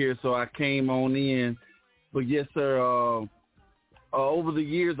be here, so I came on in. But yes, sir. Over the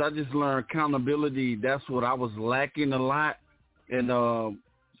years, I just learned accountability. That's what I was lacking a lot, and a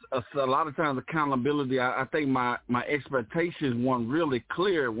lot of times accountability. I think my expectations weren't really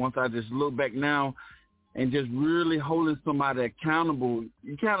clear. Once I just look back now, and just really holding somebody accountable,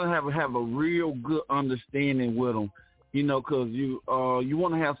 you kind of have a real good understanding with them, you know, because you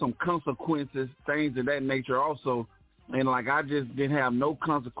want to have some consequences, things of that nature also. And like I just didn't have no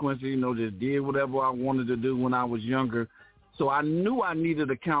consequences, you know, just did whatever I wanted to do when I was younger. So I knew I needed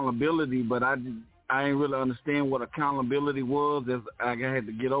accountability, but I didn't really understand what accountability was as I had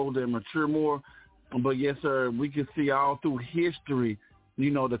to get older and mature more. But yes, sir, we can see all through history,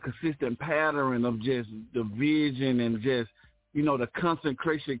 you know, the consistent pattern of just division and just, you know, the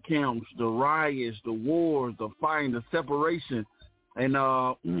concentration camps, the riots, the wars, the fighting, the separation, and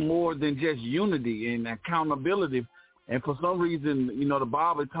more than just unity and accountability. And for some reason, you know, the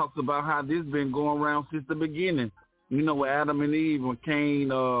Bible talks about how this has been going around since the beginning. You know, with Adam and Eve, when Cain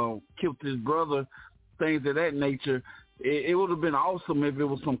killed his brother, things of that nature, it would have been awesome if there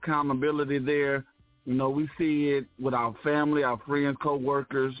was some accountability there. You know, we see it with our family, our friends,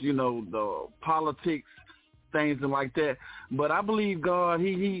 co-workers, you know, the politics, things and like that. But I believe God,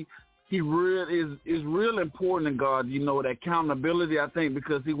 he really is real important in God, you know, that accountability, I think,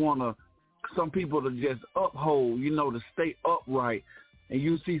 because he want some people to just uphold, you know, to stay upright. And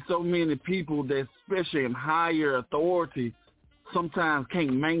you see so many people that, especially in higher authority, sometimes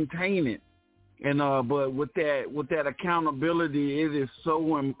can't maintain it. And but with that accountability, it is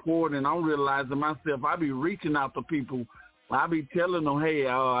so important. I'm realizing myself, I be reaching out to people. I be telling them, hey,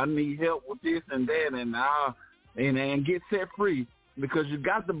 I need help with this and that, and get set free, because you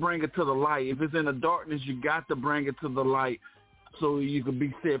got to bring it to the light. If it's in the darkness, you got to bring it to the light so you can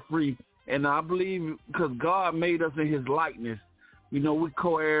be set free. And I believe because God made us in his likeness, you know, we're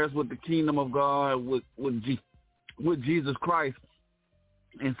co-heirs with the kingdom of God, with Jesus Christ.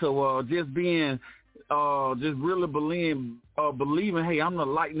 And so just being, just really believing, hey, I'm the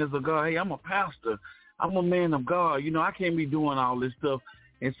likeness of God. Hey, I'm a pastor. I'm a man of God. You know, I can't be doing all this stuff.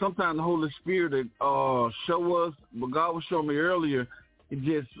 And sometimes the Holy Spirit show us, but God was showing me earlier,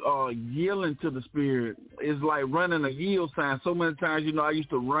 just yielding to the Spirit. It's like running a yield sign. So many times, you know, I used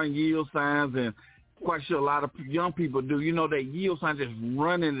to run yield signs, and quite sure a lot of young people do. You know, that yield sign, just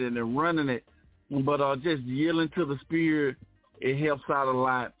running it and running it. But just yielding to the Spirit, it helps out a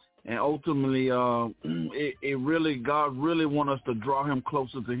lot. And ultimately, it really, God really wants us to draw him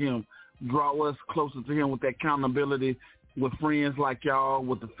closer to him, draw us closer to him with that accountability, with friends like y'all,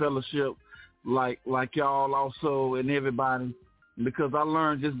 with the fellowship like y'all also, and everybody. Because I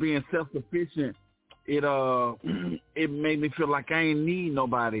learned just being self-sufficient, it made me feel like I ain't need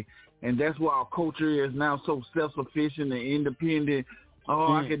nobody. And that's why our culture is now so self-sufficient and independent.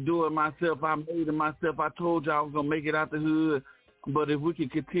 I can do it myself. I made it myself. I told you I was going to make it out the hood. But if we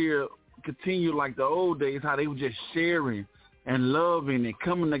could continue like the old days, how they were just sharing and loving and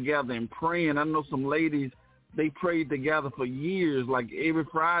coming together and praying. I know some ladies, they prayed together for years, like every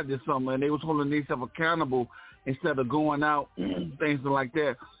Friday or something, and they was holding themselves accountable instead of going out, things like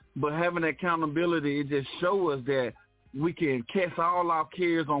that. But having accountability, it just shows us that we can cast all our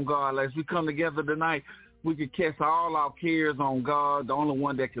cares on God. As we come together tonight, we can cast all our cares on God, the only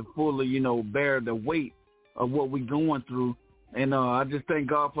one that can fully, you know, bear the weight of what we're going through. And I just thank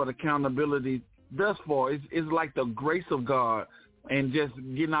God for the accountability thus far. It's like the grace of God, and just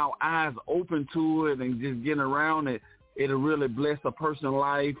getting our eyes open to it and just getting around it, it'll really bless a person's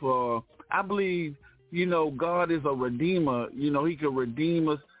life. I believe, you know, God is a redeemer. You know, he can redeem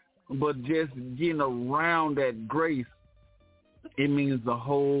us, but just getting around that grace, it means a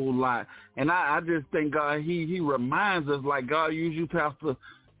whole lot. And I just thank God he reminds us, like God used you, Pastor,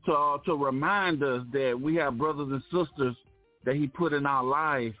 to remind us that we have brothers and sisters that he put in our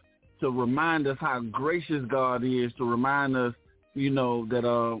life, to remind us how gracious God is, to remind us, you know, that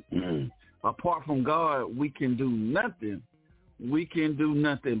apart from God, we can do nothing. We can do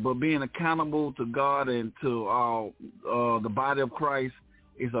nothing. But being accountable to God and to the body of Christ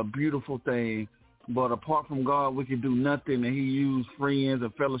is a beautiful thing. But apart from God, we can do nothing, and he used friends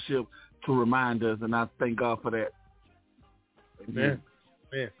and fellowship to remind us, and I thank God for that. Amen.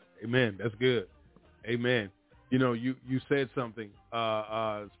 Amen. That's good. Amen. You know, you said something.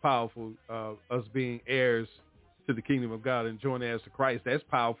 It's powerful. Us being heirs to the kingdom of God and joint heirs to Christ. That's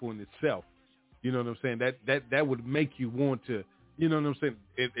powerful in itself. You know what I'm saying? That would make you want to. You know what I'm saying?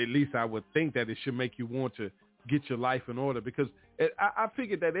 At least I would think that it should make you want to get your life in order, because I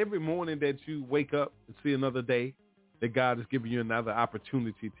figured that every morning that you wake up and see another day, that God is giving you another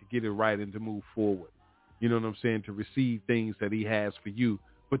opportunity to get it right and to move forward. You know what I'm saying? To receive things that he has for you.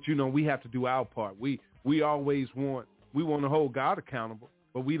 But, you know, we have to do our part. We always want to hold God accountable,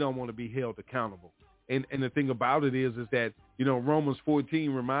 but we don't want to be held accountable. And the thing about it is that, you know, Romans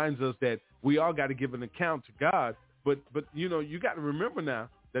 14 reminds us that we all got to give an account to God, But you know, you got to remember now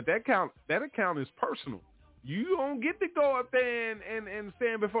that account is personal. You don't get to go up there and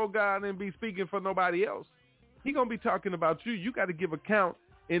stand before God and be speaking for nobody else. He gonna be talking about you. You got to give account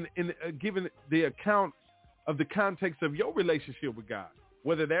in giving the account of the context of your relationship with God,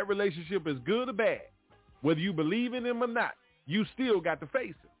 whether that relationship is good or bad, whether you believe in Him or not. You still got to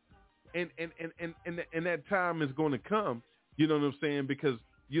face it, and that time is going to come. You know what I'm saying? Because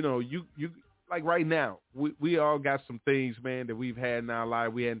you know you like right now we all got some things, man, that we've had in our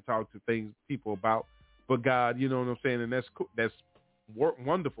life we hadn't talked to people about, but God, you know what I'm saying, and that's cool. That's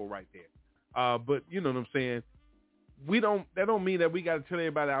wonderful right there. But you know what I'm saying. That don't mean that we got to tell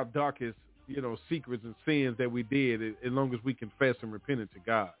everybody our darkest, you know, secrets and sins that we did, as long as we confess and repent to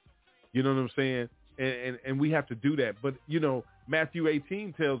God. You know what I'm saying? And we have to do that. But, you know, Matthew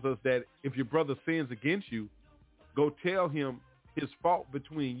 18 tells us that if your brother sins against you, go tell him his fault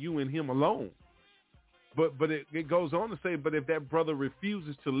between you and him alone. But it goes on to say, but if that brother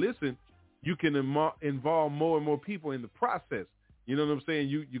refuses to listen, you can involve more and more people in the process. You know what I'm saying?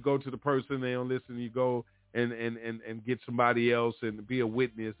 You go to the person, they don't listen, you go and get somebody else and be a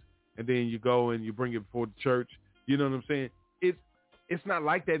witness, and then you go and you bring it before the church. You know what I'm saying? It's not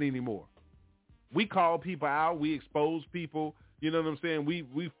like that anymore. We call people out, we expose people. You know what I'm saying?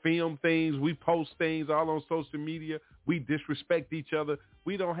 We film things, we post things all on social media. We disrespect each other.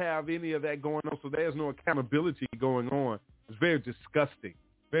 We don't have any of that going on, so there's no accountability going on. It's very disgusting,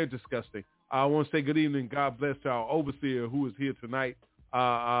 very disgusting. I want to say good evening, God bless to our overseer who is here tonight,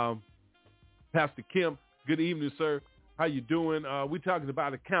 Pastor Kim. Good evening, sir. How you doing? We're talking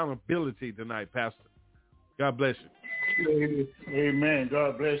about accountability tonight, Pastor. God bless you. Amen.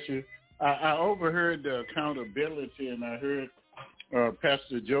 God bless you. I overheard the accountability, and I heard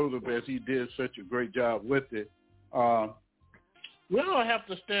Pastor Joseph, as he did such a great job with it. We all have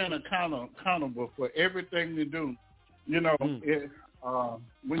to stand accountable for everything we do. You know,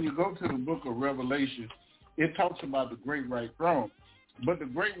 when you go to the book of Revelation, it talks about the great white throne. But the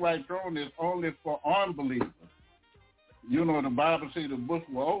great white throne is only for unbelievers. You know, the Bible says the book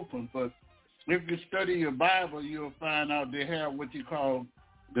will open, but if you study your Bible, you'll find out they have what you call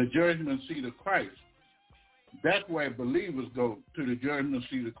the judgment seat of Christ. That's where believers go, to the judgment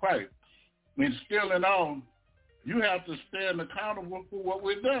seat of Christ. And still in all, you have to stand accountable for what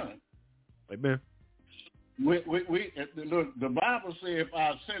we've done. Amen. Look, the Bible says, if I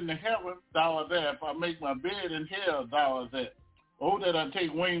ascend to heaven, thou art there. If I make my bed in hell, thou art there. Oh, that I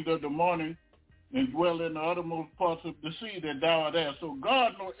take wings of the morning and dwell in the uttermost parts of the sea, that thou art there. So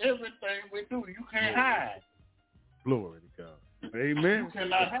God knows everything we do. You can't hide. Glory to God. Amen. You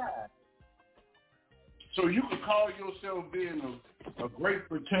cannot hide. So you can call yourself being a great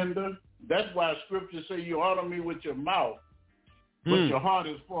pretender. That's why Scripture say you honor me with your mouth, but your heart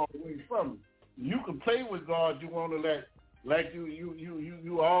is far away from me. You can play with God. You want to like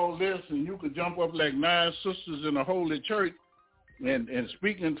you all this, and you could jump up like 9 sisters in a holy church and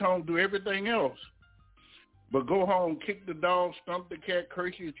speak in tongues, do everything else. But go home, kick the dog, stump the cat,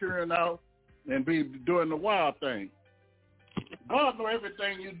 curse your children out, and be doing the wild thing. God knows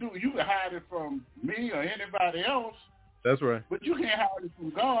everything you do. You can hide it from me or anybody else. That's right. But you can't hide it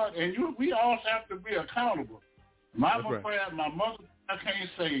from God, and we all have to be accountable. Mama prayer, my mother prayer can't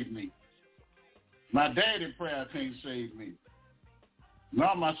save me. My daddy prayer can't save me.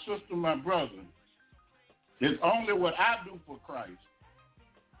 Not my sister, my brother. It's only what I do for Christ.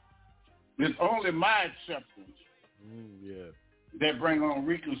 It's only my acceptance that bring on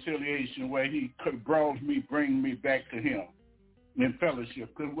reconciliation, where he could bring me back to him in fellowship.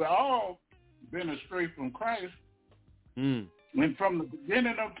 Because we're all been astray from Christ. And from the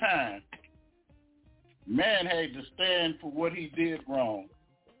beginning of time, man had to stand for what he did wrong.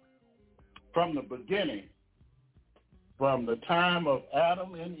 From the beginning, from the time of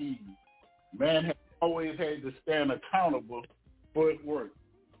Adam and Eve, man had always had to stand accountable for his work.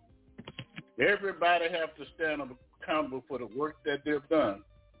 Everybody have to stand accountable for the work that they've done.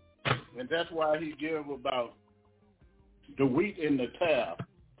 And that's why he gave about the wheat and the tare.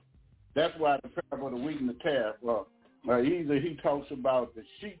 That's why the parable of the wheat and the tare. Either he talks about the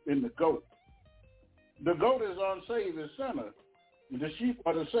sheep and the goat. The goat is unsaved, is sinner. The sheep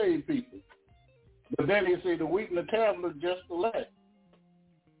are the saved people. But then he say the wheat and the tare look just alike.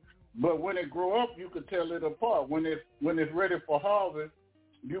 But when it grow up, you could tell it apart. When it's ready for harvest,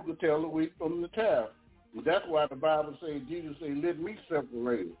 you could tell the wheat from the tare. That's why the Bible says, Jesus said, let me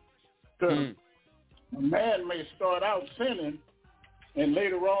separate it. Because a man may start out sinning, and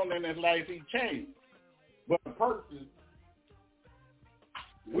later on in his life he changed. But a person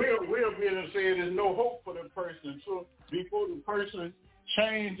will be able to say there's no hope for the person. So before the person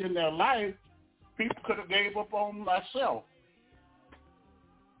change in their life, people could have gave up on myself.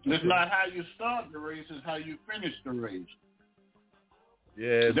 It's not how you start the race, it's how you finish the race.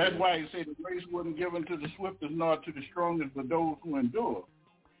 Yes. That's why he said the race wasn't given to the swiftest nor to the strongest, but those who endure.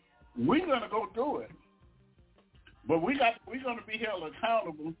 We're going to go through it. But we're going to be held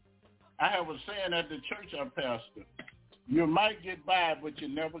accountable. I have a saying at the church I pastor. You might get by, but you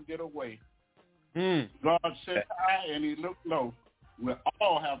never get away. God sits high and he looked low. We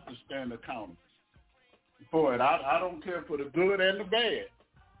all have to stand accountable for it. I don't care for the good and the bad.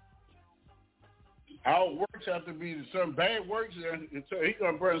 Our works have to be some bad works, and so he's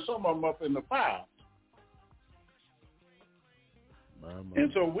going to burn some of them up in the fire.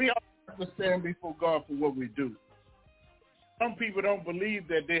 And so we all have to stand before God for what we do. Some people don't believe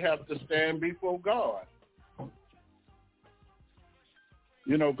that they have to stand before God.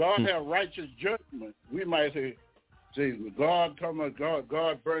 You know, God has righteous judgment. We might say, God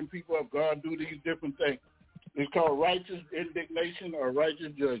burn people up, God do these different things. It's called righteous indignation or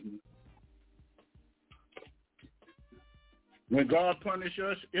righteous judgment. When God punishes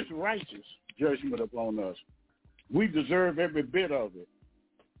us, it's righteous judgment upon us. We deserve every bit of it.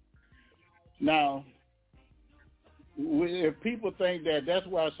 Now, if people think that that's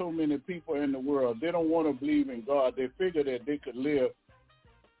why so many people in the world, they don't want to believe in God. They figure that they could live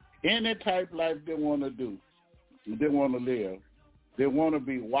any type life they want to do. They want to live. They want to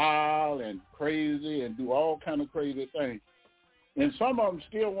be wild and crazy and do all kind of crazy things. And some of them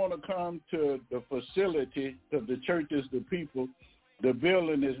still want to come to the facility, because the church is the people. The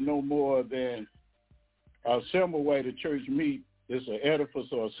building is no more than a symbol where the church meet. It's an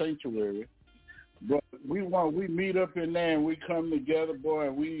edifice or a sanctuary. But we meet up in there and we come together, boy,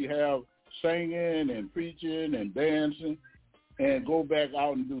 and we have singing and preaching and dancing and go back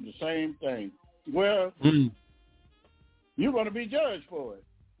out and do the same thing. Well, you're going to be judged for it.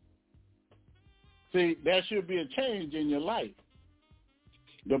 See, there should be a change in your life.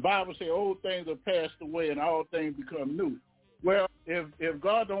 The Bible says old things are passed away and all things become new. Well, if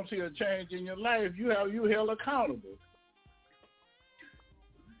God don't see a change in your life, you held accountable.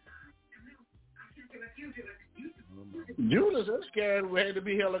 Judas Iscariot had to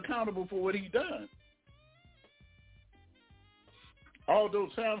be held accountable for what he done. Although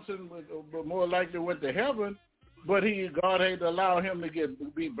Samson was more likely went to heaven, but God had to allow him to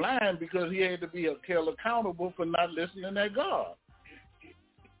be blind because he had to be held accountable for not listening to God.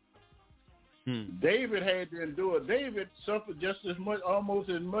 David had to endure. David suffered just as much, almost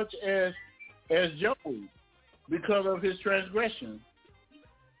as much as Job, because of his transgression.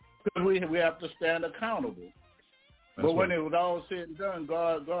 Because we have to stand accountable. But when it was all said and done,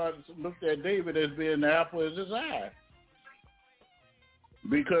 God looked at David as being the apple of his eye.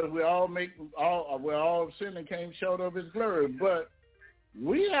 Because we're all sin and came short of his glory. But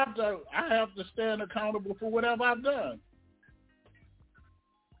I have to stand accountable for whatever I've done.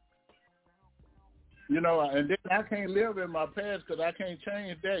 You know, and then I can't live in my past because I can't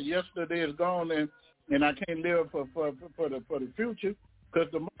change that. Yesterday is gone, and I can't live for the future because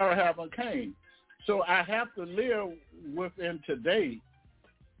tomorrow haven't came. So I have to live within today.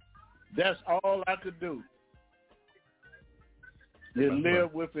 That's all I could do. Is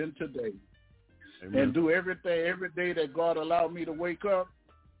live within today. Amen. And do everything every day that God allowed me to wake up.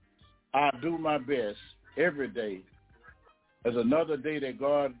 I do my best every day. There's another day that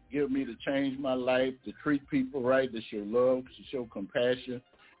God give me to change my life, to treat people right, to show love, to show compassion,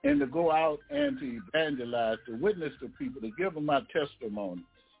 and to go out and to evangelize, to witness to people, to give them my testimony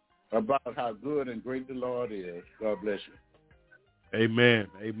about how good and great the Lord is. God bless you. Amen.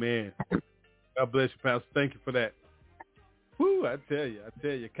 Amen. God bless you, Pastor. Thank you for that. Woo, I tell you,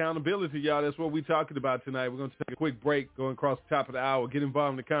 accountability, y'all, that's what we're talking about tonight. We're going to take a quick break, going across the top of the hour. Get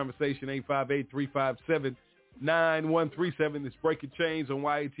involved in the conversation, 858-357-9137. It's Breaking Chains on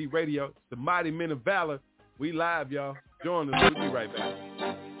YAT Radio. It's the Mighty Men of Valor. We live, y'all. Join us. We'll be right back.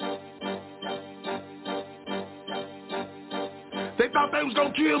 They thought they was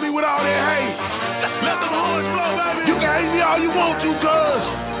gonna kill me with all that hate. Let them horns blow, baby. You can hate me all you want to, cuz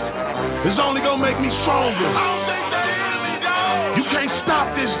it's only gonna make me stronger. I don't think they hear me, dog. You can't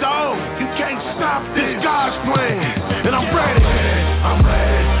stop this, dog. You can't stop this. It's God's plan. And I'm ready.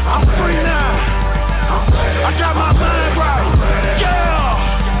 I'm free now. I got my mind right.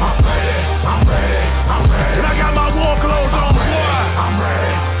 Yeah. I'm ready. And I got my war clothes on, boy. I'm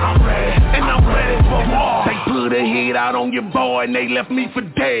ready. And I'm ready for war. They put a hit out on your boy and they left me for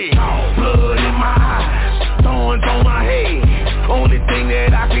dead. Blood in my eyes, thorns on my head. Only thing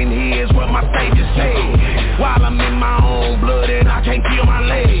that I can hear is what my Savior said. While I'm in my own blood and I can't feel my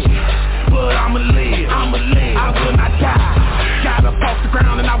legs, but I'ma live. I will not die. Got up off the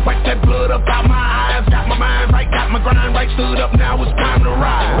ground and I wiped that blood up out my eyes.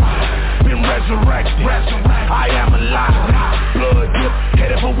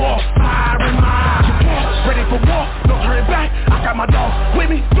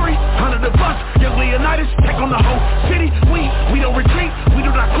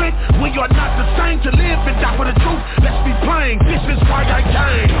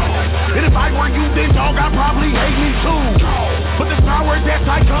 that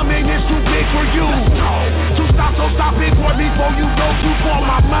tight coming is too big for you. To stop, so stop it, boy, before you go too far.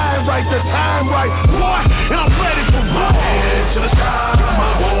 My mind right, the time right, boy, and I'm ready for war. Head to the sky, my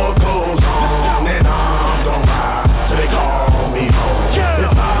war goes on, and I'm gon' ride till they call me home.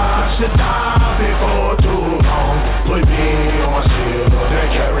 If I should die before too long, put me on my shield, then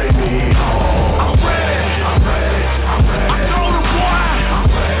carry me home. I'm ready, I'm ready, I'm ready. I know the boy. I'm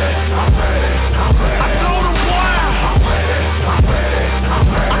ready, I'm ready, I'm ready. I know the boy. I'm ready, I'm ready, I'm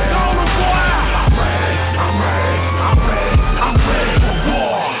ready. I know the boy. I'm ready, I'm ready, I'm ready. I'm ready for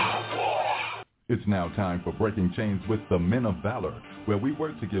war. It's now time for Breaking Chains with the Men of Valor, where we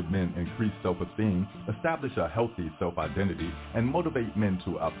work to give men increased self-esteem, establish a healthy self-identity, and motivate men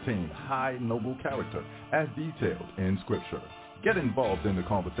to obtain high, noble character, as detailed in Scripture. Get involved in the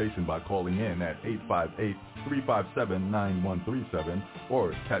conversation by calling in at 858-357-9137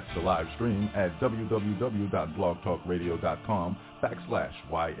 or catch the live stream at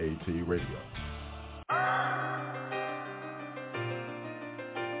www.blogtalkradio.com/YAT Radio.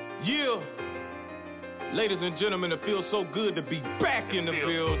 Yeah. Ladies and gentlemen, it feels so good to be back in the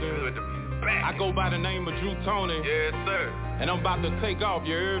building. I go by the name of Drew Tony. Yes, sir. And I'm about to take off,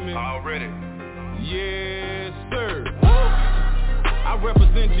 you heard me? Already. Yes, sir. I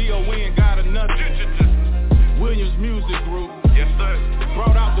represent G.O.N. Got Enough. Williams Music Group. Yes, sir.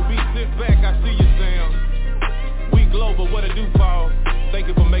 Brought out the beat, sit back, I see you, Sam. We global, what it do, Paul? Thank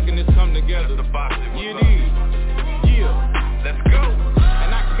you for making this come together. Yeah, it is. Yeah. Let's go.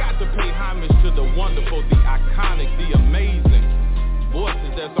 And I got to pay homage to the wonderful, the iconic, the amazing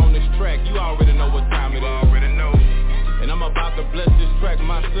voices that's on this track. You already know what time it is. You already know. And I'm about to bless this track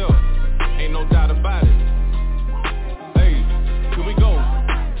myself. Ain't no doubt about it. Hey, here we go.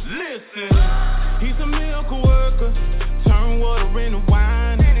 Listen, he's a miracle worker. Turn water into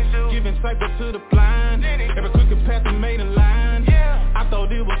wine. Giving sight to the blind. Every crooked path he made a line. I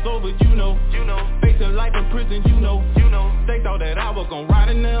thought it was over, you know. Facing life in prison, you know. They thought that I was gon' ride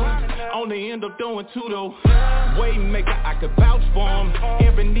in them. Only end up doing two though. Waymaker, I could vouch for him.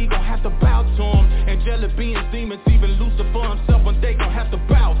 Every knee gon' have to bow to him. Angelic beings, demons, even Lucifer himself, one day gon' have to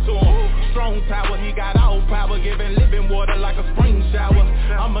bow to him. Strong tower, he got all power, giving living water like a spring shower.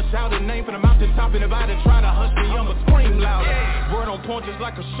 I'ma shout his name from the mountain top, anybody try to hush me, I'ma scream louder. Word on point just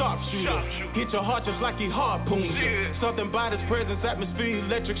like a sharpshooter. Hit your heart just like he harpoons you. Something about his presence, atmosphere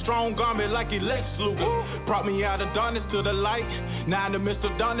electric, strong garment like he Lex Luger. Brought me out of darkness to the light. Now in the midst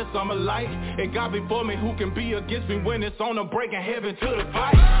of darkness, I'm a light. And God before me, who can be against me when it's on? I'm breaking heaven to the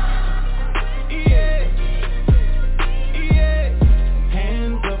fight. Yeah.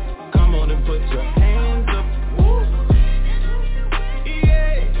 Hands up, come on and put your hands up. Woo.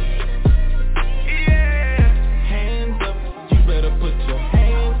 Yeah. Hands up, you better put your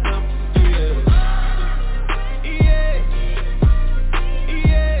hands up. Yeah.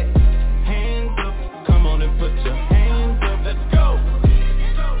 Hands up, come on and put your hands up. Let's go.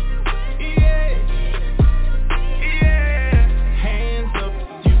 Yeah. Hands up,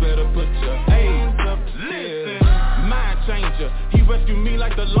 you better put your hands up. Listen, mind changer. He rescued me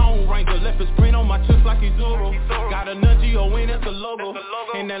like the Lone Ranger. Left his print on my chest like he's Zorro. Got a nut G.O.N. that's the logo.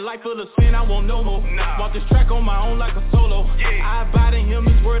 In that life full of sin, I won't no more. Walk this track on my own like a solo. I abide in him,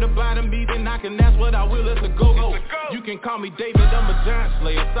 his word abide in me. Then I can ask what I will, it's a go-go. You can call me David, I'm a giant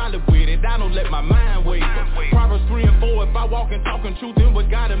slayer. Solid with it, I don't let my mind waver. Proverbs 3 and 4, if I walk and talking truth, then with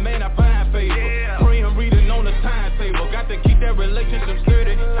God and man I find favor. Praying, reading on the timetable. Got to keep that relationship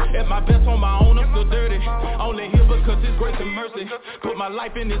sturdy. At my best on my own, I'm still dirty. Only here because his grace and mercy. Put my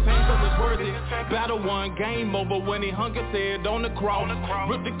life in his hands cause it's worthy. Battle won, game over when he hung his head on the cross.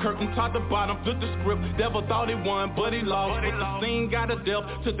 Ripped the curtain, top to bottom, flipped the script. Devil thought he won, but he lost. But the scene got a death,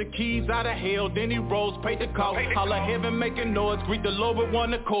 took the keys out of hell. Then he rose, paid the cost. All of heaven making noise, greet the Lord with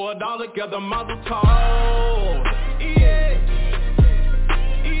one accord. All together, mazel tov. Yeah.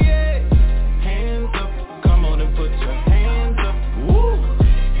 Hands up, come on and put your hands up. Woo.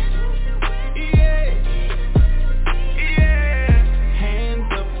 Yeah.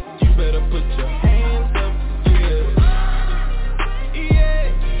 Hands up, you better put your hands up. Yeah.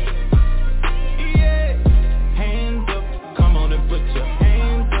 Hands up, come on and put your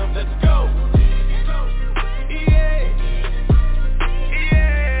hands up. Let's go.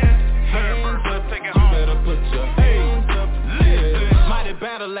 Hands up, take it home. You better put your hands up. Listen, mighty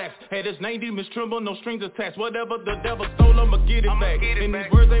battle axe. Hey, this name demons tremble, no strings attached. Whatever the devil stole, I'ma get it back. And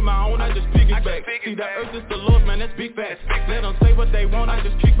these words ain't my own, I just piggyback. See, the earth is the Lord's, man, that's big facts. Let them say what they want, I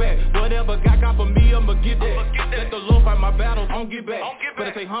just kick back. Whatever God got for me, I'ma get that. Let the Lord fight my battles, don't get back.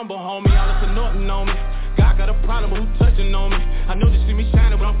 Better stay humble, homie, all this anointing on me. God I got a problem with who touching on me. I know they see me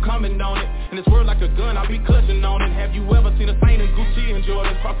shining when I'm coming on it. And this world like a gun, I'll be clutching on it. Have you ever seen a saint in Gucci and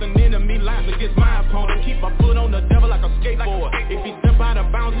Jordan? Crossing enemy lines against my opponent. Keep my foot on the devil like a skateboard. If he step out of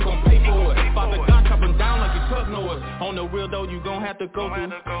bounds, he gon' pay for it. Father God chopping down like he truck noise. On the real though, you gon' have to go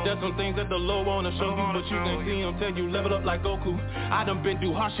through. There's some things that the Lord wanna show you, but you can see him tell you level up like Goku. I done been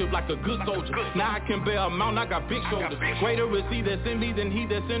through hardship like a good soldier. Now I can bear a mountain, I got big shoulders. Greater is he that's in me than he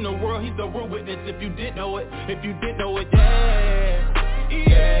that's in the world. He's the real witness if you did know it. If you did know it, yeah,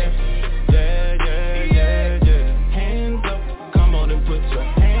 yeah, yeah, yeah, yeah, yeah. Hands up, come on and put your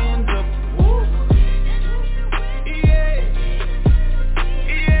hands up. Woo. Yeah,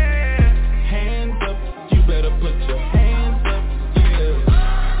 yeah. Hands up, you better put your hands up. Yeah,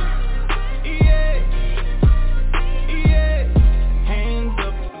 yeah, yeah. Hands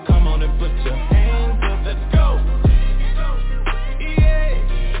up, come on and put your hands up. Let's go. Yeah,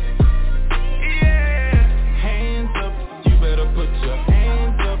 yeah. Hands up, you better put your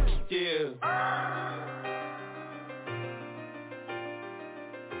hands up. Yeah.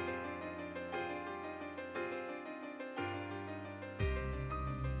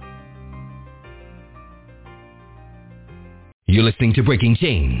 You're listening to Breaking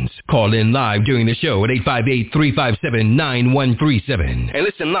Chains. Call in live during the show at 858-357-9137. And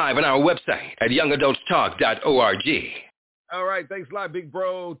listen live on our website at youngadultstalk.org. All right, thanks a lot, big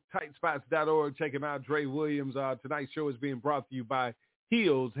bro. Tightspots.org. Check him out, Dre Williams. Tonight's show is being brought to you by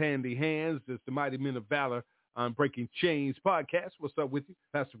Heels Handy Hands. It's the Mighty Men of Valor on Breaking Chains podcast. What's up with you?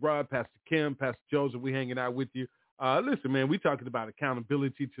 Pastor Rod, Pastor Kim, Pastor Joseph, we hanging out with you. Listen, man, we talking about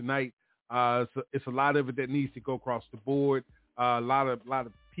accountability tonight. It's a lot of it that needs to go across the board. A lot of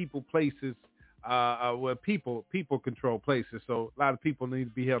people, places, where people control places. So a lot of people need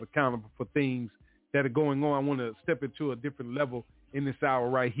to be held accountable for things that are going on. I want to step into a different level in this hour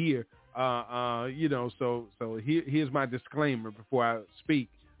right here. So here's my disclaimer before I speak.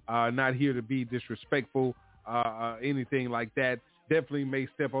 Not here to be disrespectful, anything like that. Definitely may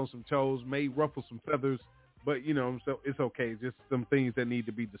step on some toes, may ruffle some feathers, but so it's okay. Just some things that need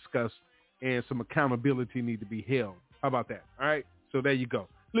to be discussed and some accountability need to be held. How about that? All right. So there you go.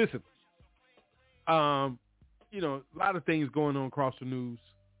 Listen, a lot of things going on across the news,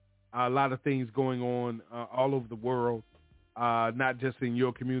 a lot of things going on all over the world, not just in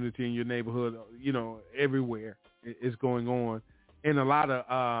your community, in your neighborhood, everywhere is going on, and a lot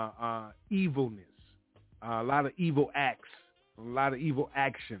of evilness, a lot of evil acts, a lot of evil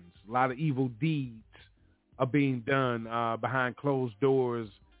actions, a lot of evil deeds are being done behind closed doors,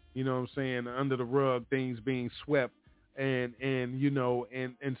 under the rug, things being swept. And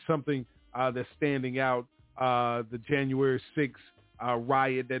something that's standing out, the January 6th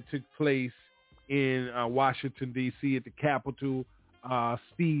riot that took place in Washington, D.C. at the Capitol,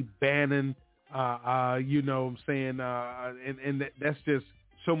 Steve Bannon, that's just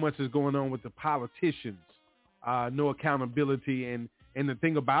so much is going on with the politicians, no accountability. And the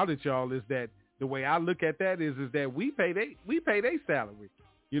thing about it, y'all, is that the way I look at that is that we pay their salary.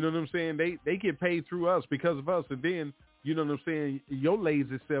 You know what I'm saying? They get paid through us because of us. And then, you know what I'm saying, your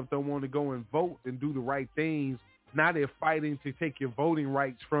lazy self don't want to go and vote and do the right things. Now they're fighting to take your voting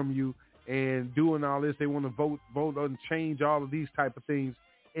rights from you and doing all this. They want to vote and change all of these type of things.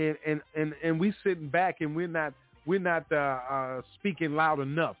 And we sitting back and we're not speaking loud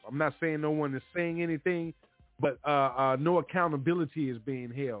enough. I'm not saying no one is saying anything, but no accountability is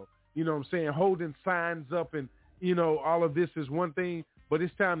being held. You know what I'm saying? Holding signs up and, all of this is one thing. But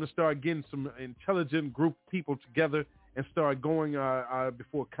it's time to start getting some intelligent group of people together and start going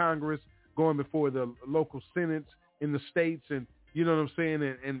before Congress, going before the local senates in the states, and you know what I'm saying,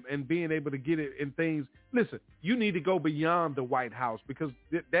 and being able to get it in things. Listen, you need to go beyond the White House because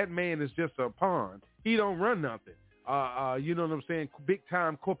that man is just a pawn. He don't run nothing. You know what I'm saying? Big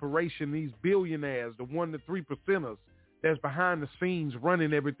time corporation, these billionaires, the 1% to 3%ers that's behind the scenes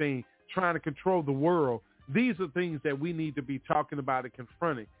running everything, trying to control the world. These are things that we need to be talking about and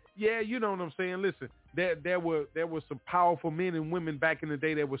confronting. Yeah, you know what I'm saying? Listen, there were some powerful men and women back in the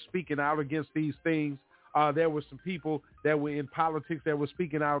day that were speaking out against these things. There were some people that were in politics that were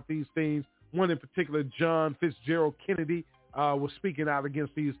speaking out these things. One in particular, John Fitzgerald Kennedy, was speaking out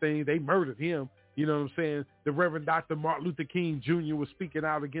against these things. They murdered him. You know what I'm saying? The Reverend Dr. Martin Luther King Jr. was speaking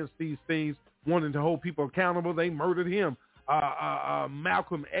out against these things, wanting to hold people accountable. They murdered him.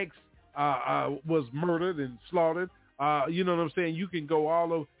 Malcolm X was murdered and slaughtered. You know what I'm saying? You can go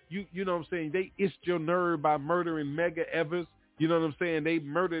all over. You know what I'm saying? They itched your nerve by murdering Medgar Evers. You know what I'm saying? They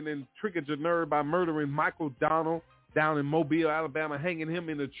murdered and triggered your nerve by murdering Michael Donald down in Mobile, Alabama, hanging him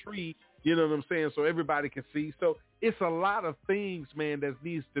in a tree. You know what I'm saying? So everybody can see. So it's a lot of things, man, that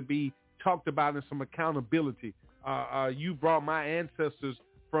needs to be talked about and some accountability. You brought my ancestors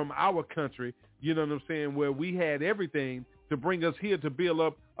from our country, you know what I'm saying, where we had everything to bring us here to build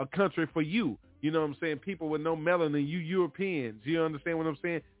up a country for you. You know what I'm saying? People with no melanin, you Europeans. You understand what I'm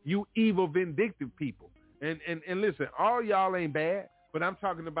saying? You evil, vindictive people. And listen, all y'all ain't bad, but I'm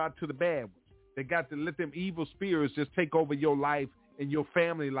talking about to the bad ones. They got to let them evil spirits just take over your life and your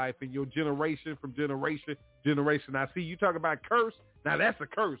family life and your generation from generation. I see you talk about curse. Now that's a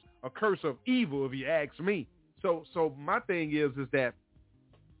curse of evil if you ask me. So my thing is that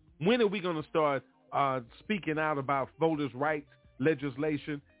when are we going to start speaking out about voters' rights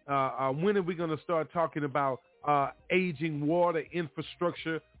legislation? When are we going to start talking about aging water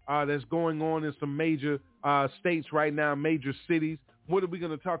infrastructure that's going on in some major states right now, major cities? What are we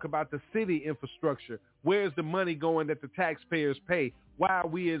going to talk about the city infrastructure? Where's the money going that the taxpayers pay? Why are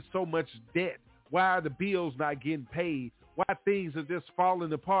we in so much debt? Why are the bills not getting paid? Why things are just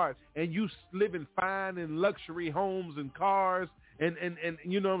falling apart and you living fine in luxury homes and cars and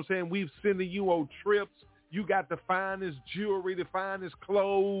you know what I'm saying? We've sending you on trips. You got the finest jewelry, the finest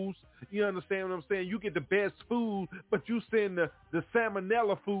clothes. You understand what I'm saying? You get the best food, but you send the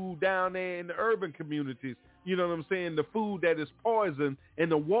salmonella food down there in the urban communities. You know what I'm saying? The food that is poison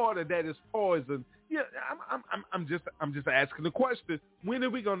and the water that is poison. Yeah, I'm just asking the question. When are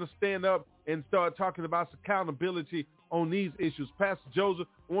we going to stand up and start talking about accountability on these issues? Pastor Joseph,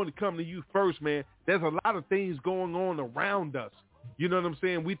 I want to come to you first, man. There's a lot of things going on around us. You know what I'm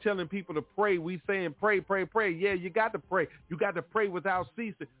saying? We telling people to pray. We saying pray, pray, pray. Yeah, you got to pray. You got to pray without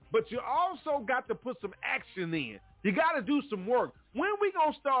ceasing. But you also got to put some action in. You got to do some work. When we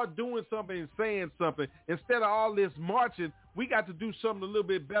going to start doing something and saying something instead of all this marching? We got to do something a little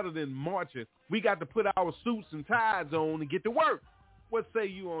bit better than marching. We got to put our suits and ties on and get to work. What say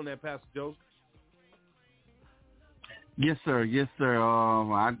you on that, Pastor Joseph? Yes, sir. Yes, sir.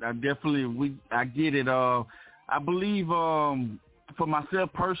 I definitely, I get it. I believe for myself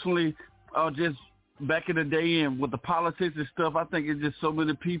personally, just back in the day and with the politics and stuff, I think it's just so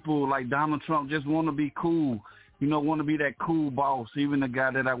many people like Donald Trump just want to be cool, want to be that cool boss. Even the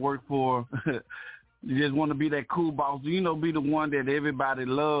guy that I work for, you just want to be that cool boss, be the one that everybody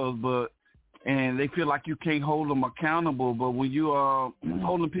loves, and they feel like you can't hold them accountable. But when you are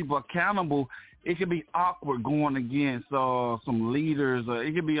holding people accountable, it can be awkward going against some leaders.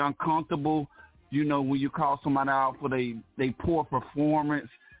 It can be uncomfortable. When you call somebody out for they poor performance,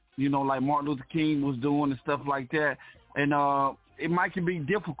 like Martin Luther King was doing and stuff like that. And it might be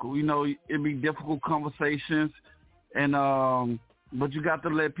difficult, it'd be difficult conversations. And but you got to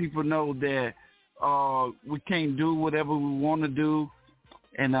let people know that we can't do whatever we want to do.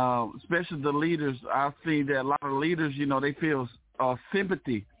 And especially the leaders, I've seen that a lot of leaders, they feel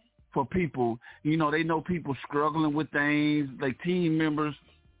sympathy for people. They know people struggling with things, like team members.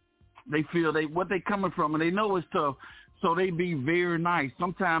 They feel what they coming from, and they know it's tough, so they be very nice.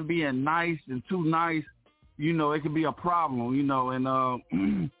 Sometimes being nice and too nice, it could be a problem,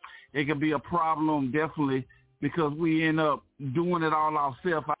 and it could be a problem definitely because we end up doing it all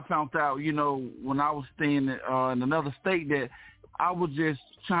ourselves. I found out, when I was staying in another state that I was just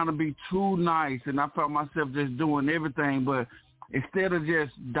trying to be too nice, and I found myself just doing everything, but instead of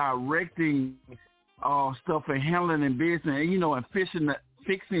just directing stuff and handling and business, and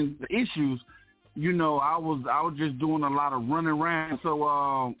fixing the issues, I was just doing a lot of running around.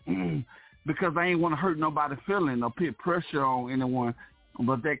 So because I ain't want to hurt nobody's feeling or put pressure on anyone.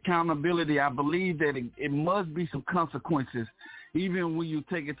 But that accountability, I believe that it must be some consequences, even when you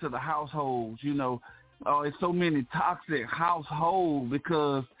take it to the households. It's so many toxic households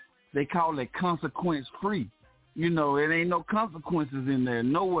because they call it consequence free. It ain't no consequences in there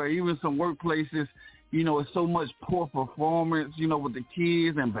nowhere. Even some workplaces, it's so much poor performance, with the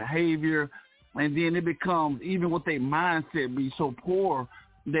kids and behavior. And then it becomes, even with their mindset be so poor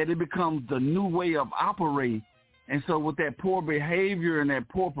that it becomes the new way of operating. And so with that poor behavior and that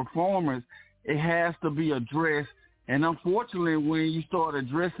poor performance, it has to be addressed. And unfortunately, when you start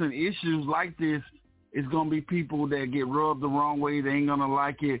addressing issues like this, it's going to be people that get rubbed the wrong way. They ain't going to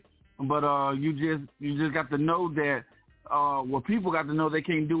like it. But you just got to know that, people got to know they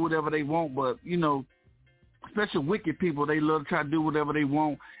can't do whatever they want. But, especially wicked people, they love to try to do whatever they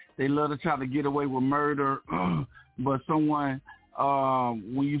want. They love to try to get away with murder. But someone,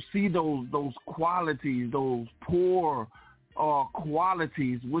 when you see those qualities, those poor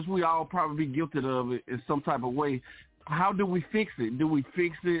qualities, which we all probably be guilty of it in some type of way, how do we fix it? Do we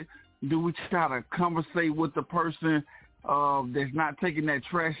fix it? Do we try to conversate with the person that's not taking that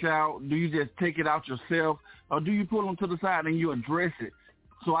trash out? Do you just take it out yourself? Or do you pull them to the side and you address it?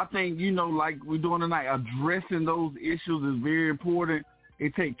 So I think, like we're doing tonight, addressing those issues is very important.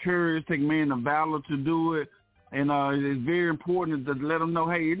 It takes courage, it takes man of valor to do it. And it's very important to let them know,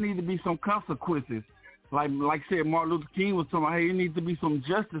 hey, it needs to be some consequences. Like said, Martin Luther King was talking about, hey, it needs to be some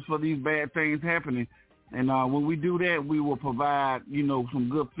justice for these bad things happening. And when we do that, we will provide, some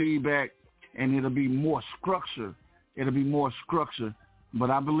good feedback, and it'll be more structure. But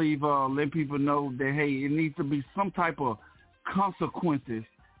I believe letting people know that, hey, it needs to be some type of consequences.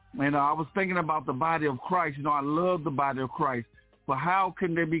 And I was thinking about the body of Christ. I love the body of Christ. But how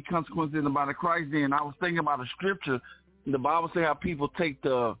can there be consequences in the body of Christ then? I was thinking about a scripture. The Bible says how people take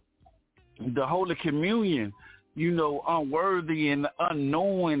the Holy Communion, unworthy and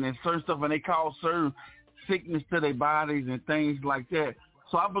unknowing and certain stuff, and they cause certain sickness to their bodies and things like that.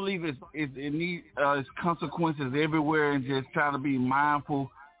 So I believe it needs consequences everywhere, and just trying to be mindful.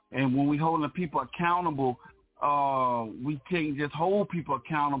 And when we holding people accountable, we can't just hold people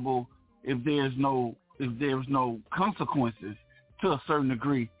accountable if there's no consequences to a certain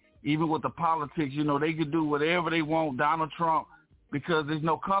degree. Even with the politics, they could do whatever they want, Donald Trump, because there's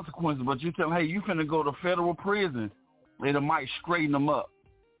no consequences. But you tell them, hey, you finna go to federal prison, it might straighten them up.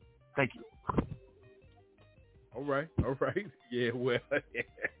 Thank you. All right. Yeah, well,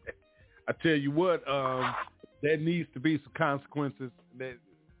 I tell you what, there needs to be some consequences.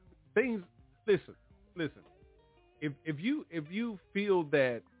 Listen. If you feel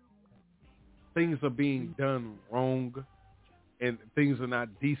that things are being done wrong and things are not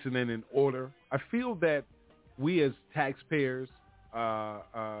decent and in order, I feel that we as taxpayers,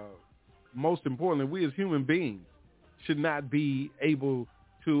 most importantly, we as human beings, should not be able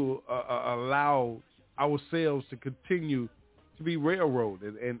to allow ourselves to continue to be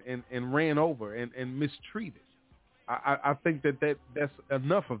railroaded and ran over and mistreated. I think that's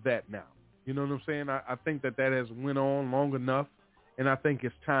enough of that now. You know what I'm saying? I think that has went on long enough, and I think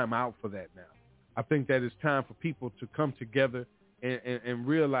it's time out for that now. I think that it's time for people to come together and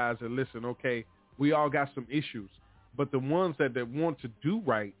realize that, listen, okay, we all got some issues, but the ones that want to do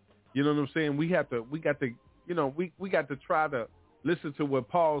right, you know what I'm saying? We got to try to listen to what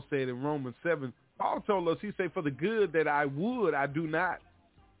Paul said in Romans 7. Paul told us, he said, for the good that I would, I do not,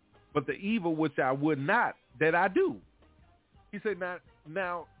 but the evil which I would not, that I do. He said,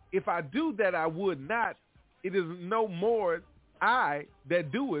 now, if I do that I would not, it is no more I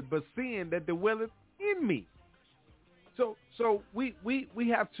that do it, but sin that dwelleth in me. So we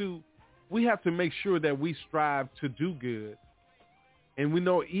have to make sure that we strive to do good, and we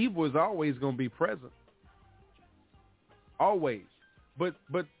know evil is always going to be present, always. But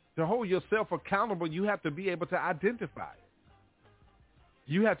to hold yourself accountable, you have to be able to identify it.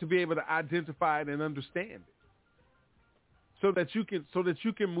 You have to be able to identify it and understand it, so that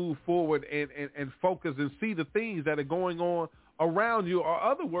you can move forward and focus and see the things that are going on around you, or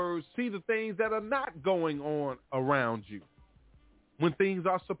other words, see the things that are not going on around you when things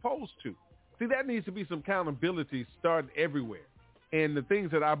are supposed to. See, that needs to be some accountability starting everywhere. And the things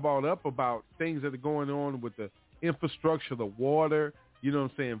that I brought up about things that are going on with the infrastructure, the water, you know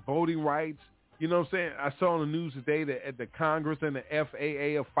what I'm saying, voting rights, you know what I'm saying. I saw on the news today that the Congress and the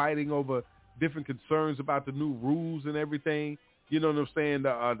FAA are fighting over different concerns about the new rules and everything. You know what I'm saying?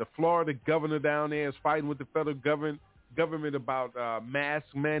 The Florida governor down there is fighting with the federal government about mask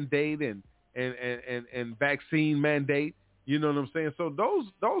mandate and vaccine mandate. You know what I'm saying? So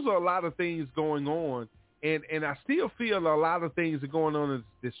those are a lot of things going on, and I still feel a lot of things are going on as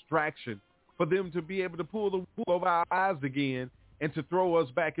distraction for them to be able to pull the wool over our eyes again and to throw us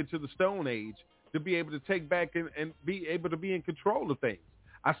back into the Stone Age, to be able to take back and be able to be in control of things.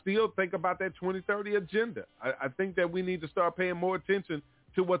 I still think about that 2030 agenda. I think that we need to start paying more attention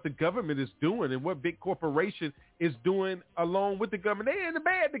to what the government is doing and what big corporation is doing along with the government. They're in the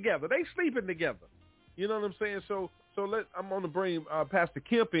bed together. They sleeping together. You know what I'm saying? So I'm going to bring Pastor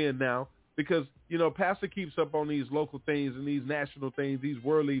Kemp in now, because, Pastor keeps up on these local things and these national things, these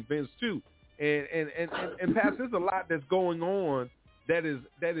worldly events too. And Pastor, there's a lot that's going on that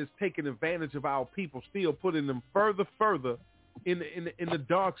is taking advantage of our people, still putting them further in the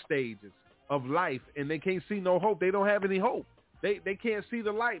dark stages of life, and they can't see no hope. They don't have any hope. They can't see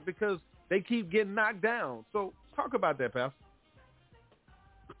the light because they keep getting knocked down. So talk about that, Pastor.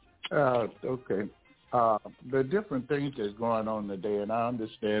 Okay. The different things that's going on today, and I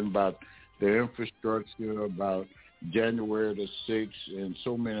understand about the infrastructure, about January the 6th, and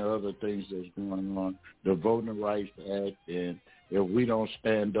so many other things that's going on, the Voting Rights Act, and if we don't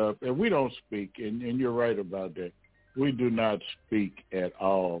stand up, and we don't speak, and you're right about that, we do not speak at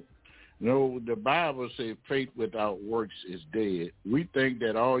all. The Bible says faith without works is dead. We think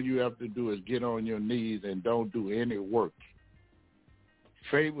that all you have to do is get on your knees and don't do any work.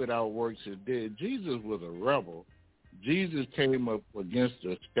 Faith without works is dead. Jesus was a rebel. Jesus came up against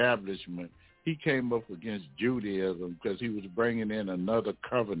the establishment. He came up against Judaism because he was bringing in another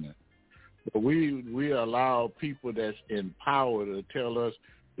covenant. But we allow people that's in power to tell us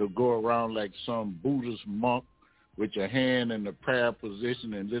to go around like some Buddhist monk with your hand in the prayer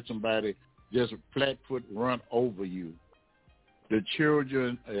position and let somebody just flat-foot run over you. The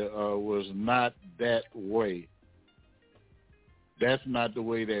children was not that way. That's not the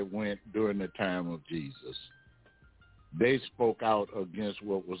way they went during the time of Jesus. They spoke out against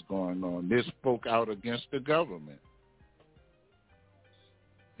what was going on. They spoke out against the government.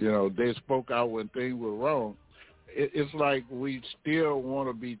 You know, they spoke out when things were wrong. It's like we still want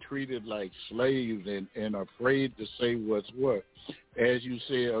to be treated like slaves and afraid to say what's what. As you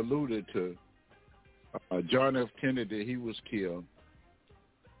said, alluded to, John F. Kennedy, he was killed.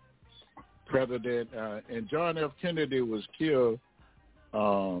 And John F. Kennedy was killed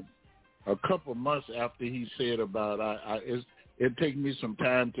a couple months after he said about, it takes me some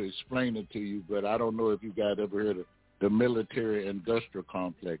time to explain it to you, but I don't know if you guys ever heard of the military-industrial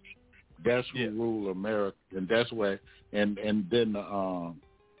complex. That's who rule America, and that's why. And then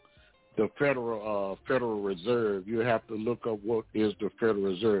the Federal Reserve. You have to look up what is the Federal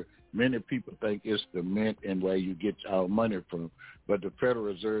Reserve. Many people think it's the mint and where you get our money from, but the Federal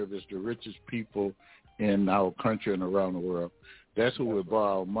Reserve is the richest people in our country and around the world. That's who we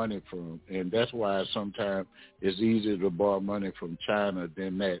borrow money from, and that's why sometimes it's easier to borrow money from China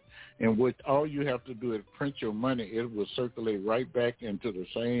than that. And with all you have to do is print your money, it will circulate right back into the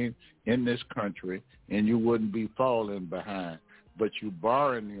same in this country, and you wouldn't be falling behind. But you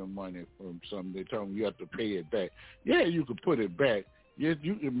borrowing your money from something, they tell them you have to pay it back. Yeah, you could put it back.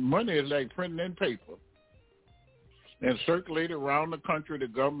 Money is like printing in paper. And circulate around the country, the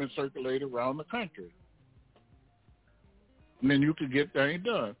government circulate around the country. And then you could get things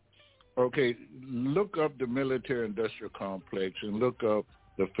done. Okay, look up the military-industrial complex and look up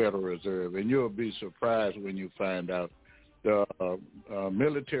the Federal Reserve, and you'll be surprised when you find out the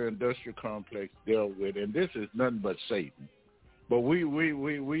military-industrial complex dealt with, and this is nothing but Satan. But we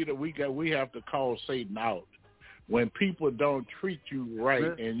have to call Satan out when people don't treat you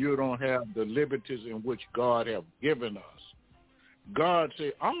right and you don't have the liberties in which God have given us. God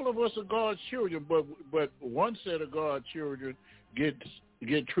said, all of us are God's children, but one set of God's children get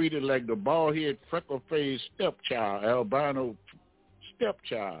treated like the bald-headed, freckle-faced stepchild, albino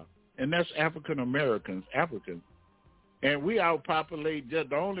stepchild, and that's African-Americans, Africans. And we outpopulate, just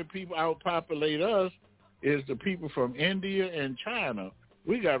the only people outpopulate us is the people from India and China.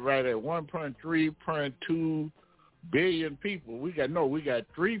 We got right at 1.3.2 billion people. We got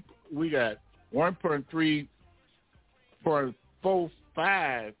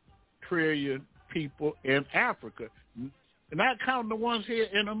 1.345 trillion people in Africa, not counting the ones here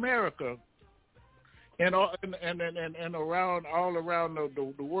in America, and around all around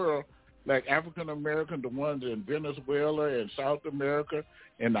the world, like African American, the ones in Venezuela and South America,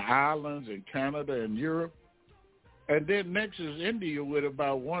 and the islands, and Canada and Europe, and then next is India with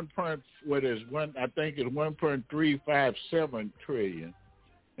about 1.357 trillion,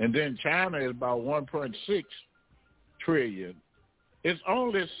 and then China is about 1.6 trillion. It's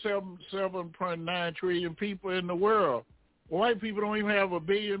only 7.9 trillion people in the world. White people don't even have a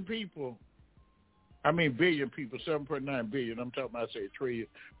billion people. I mean billion people, 7.9 billion. I'm talking about, say, trillion,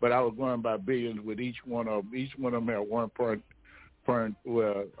 but I was going by billions with each one of them. Each one of them at one point.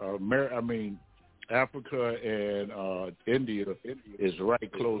 Africa and India is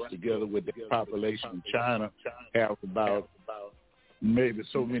right close together with the population. China have about maybe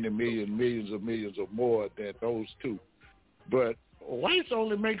so many millions or more than those two. But whites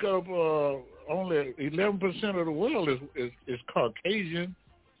only make up only 11% of the world is Caucasian,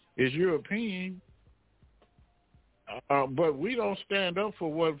 is European. But we don't stand up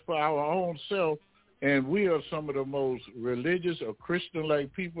for our own self, and we are some of the most religious or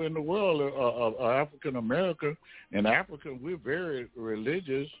Christian-like people in the world. Are African American and African. We're very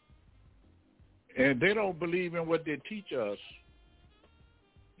religious, and they don't believe in what they teach us.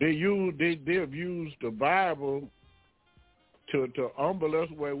 They've used the Bible to humble us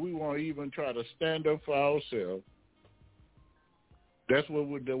where we won't even try to stand up for ourselves. That's what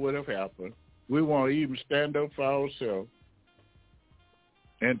would have happened. We won't even stand up for ourselves.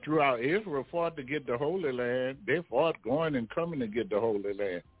 And throughout Israel fought to get the Holy Land. They fought going and coming to get the Holy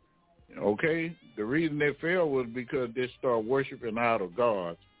Land. Okay? The reason they failed was because they started worshiping idol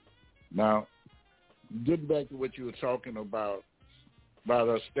gods. Now, getting back to what you were talking about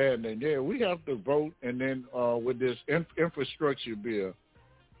us standing there, we have to vote, and then with this infrastructure bill,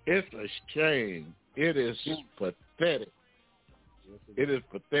 it's a shame. It is pathetic. It is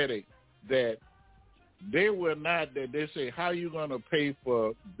pathetic that they will not. They say, how are you going to pay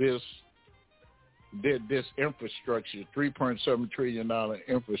for this infrastructure, $3.7 trillion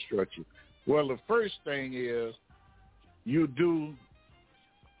infrastructure? Well, the first thing is you do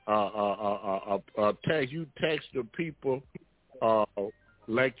tax. You tax the people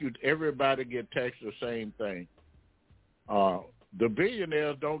like everybody get taxed the same thing. The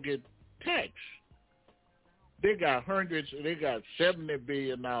billionaires don't get taxed. They got hundreds. They got $70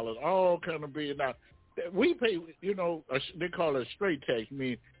 billion, all kind of $1 billion. We pay, they call it straight tax. I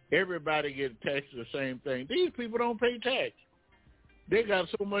mean, everybody gets taxed the same thing. These people don't pay tax. They got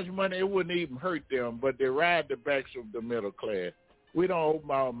so much money it wouldn't even hurt them, but they ride the backs of the middle class. We don't open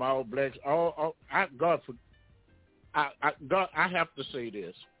our mouth, blacks. I have to say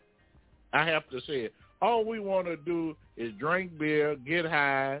this. I have to say it. All we want to do is drink beer, get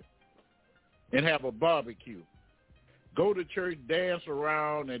high, and have a barbecue. Go to church, dance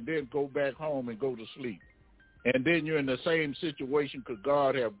around, and then go back home and go to sleep. And then you're in the same situation because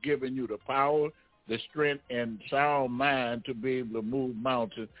God have given you the power, the strength, and sound mind to be able to move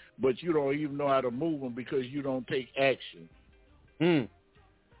mountains, but you don't even know how to move them because you don't take action.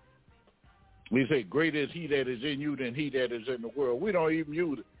 We say, greater is he that is in you than he that is in the world. We don't even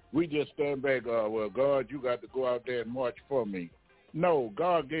use it. We just stand back, well, God, you got to go out there and march for me. No,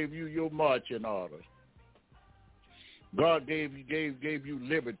 God gave you your marching orders. God gave you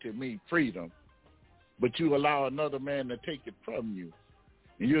liberty, freedom. But you allow another man to take it from you.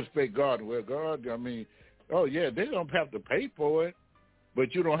 And you expect God, well, God, they don't have to pay for it,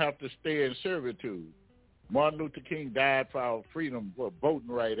 but you don't have to stay in servitude. Martin Luther King died for our freedom, for Voting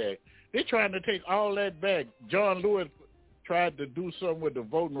Rights Act. They're trying to take all that back. John Lewis tried to do something with the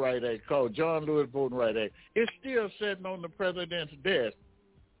Voting Rights Act called John Lewis Voting Rights Act. It's still sitting on the president's desk.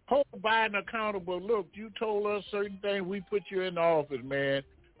 Hold Biden accountable. Look, you told us certain things. We put you in the office, man.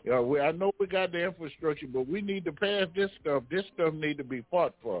 I know we got the infrastructure, but we need to pass this stuff. This stuff need to be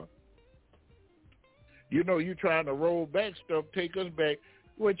fought for. You trying to roll back stuff, take us back.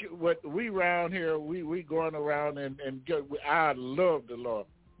 What we around here, we going around and I love the law.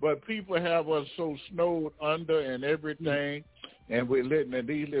 But people have us so snowed under and everything, and we're letting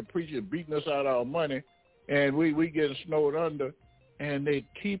these little preachers beating us out of our money, and we getting snowed under, and they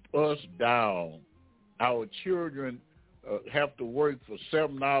keep us down. Our children have to work for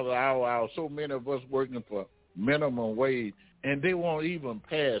 $7 an hour. So many of us working for minimum wage, and they won't even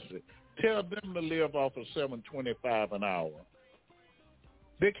pass it. Tell them to live off of $7.25 an hour.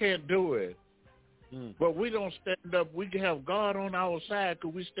 They can't do it. But we don't stand up. We can have God on our side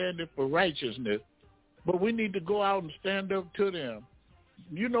because we stand up for righteousness. But we need to go out and stand up to them.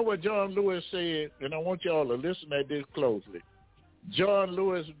 You know what John Lewis said, and I want y'all to listen at this closely. They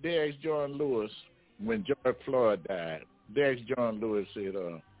asked John Lewis when George Floyd died. They asked John Lewis, said,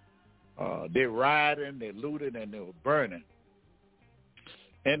 they're rioting, they're looting, and they were burning.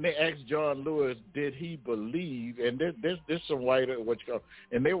 And they asked John Lewis, did he believe, and this some white,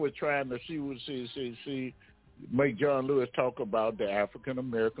 and they were trying to make John Lewis talk about the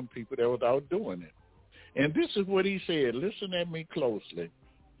African-American people that was out doing it. And this is what he said. Listen at me closely.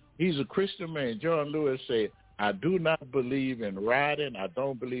 He's a Christian man. John Lewis said, I do not believe in rioting, I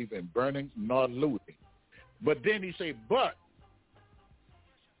don't believe in burning, nor looting. But then he said, but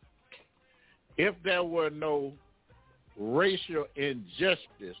if there were no racial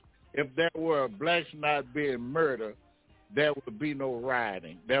injustice, if there were blacks not being murdered, there would be no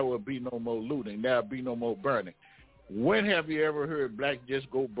rioting. There would be no more looting. There would be no more burning. When have you ever heard black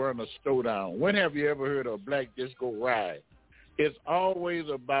just go burn a store down? When have you ever heard a black just go riot? It's always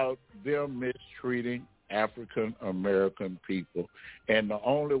about them mistreating African-American people. And the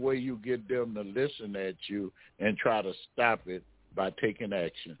only way you get them to listen at you and try to stop it by taking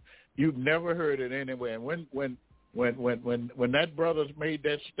action. You've never heard it anywhere. And when that brother made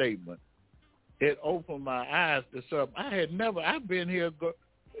that statement, it opened my eyes to something. I've been here,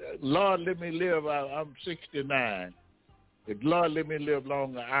 Lord, let me live. I'm 69. If Lord let me live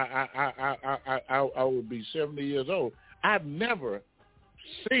longer, I would be 70 years old. I've never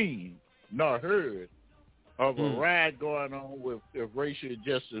seen nor heard of a riot going on if racial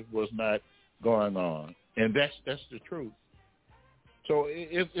justice was not going on. And that's the truth. So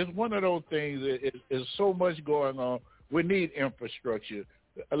it's one of those things. It's so much going on. We need infrastructure.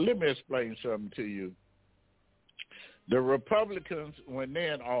 Let me explain something to you. The Republicans, when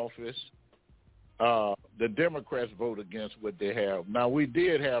they're in office, the Democrats vote against what they have. Now, we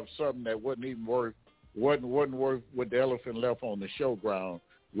did have something that wasn't worth what the elephant left on the showground,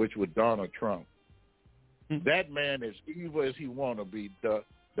 which was Donald Trump. That man is evil as he want to be.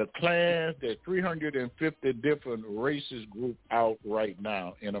 The Klans, there are 350 different racist groups out right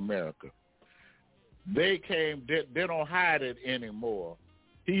now in America. They don't hide it anymore.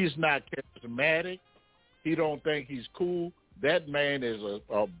 He's not charismatic. He don't think he's cool. That man is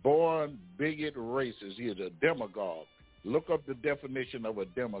a born bigot racist. He is a demagogue. Look up the definition of a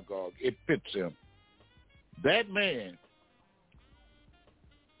demagogue. It fits him. That man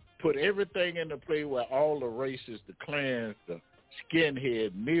put everything into play where all the races, the clans, the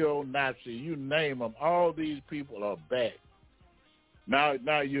skinhead, neo-Nazi, you name them, all these people are back.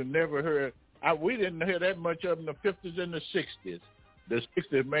 Now you never heard, we didn't hear that much of them in the 50s and the 60s. The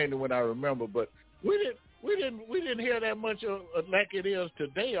 60s mainly when I remember, but we didn't hear that much of like it is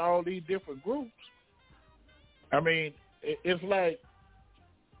today, all these different groups. I mean, it's like,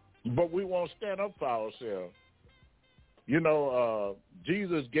 but we won't stand up for ourselves. You know,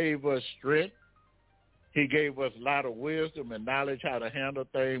 Jesus gave us strength. He gave us a lot of wisdom and knowledge how to handle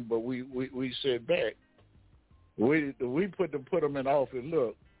things, but we sit back. We put them in office.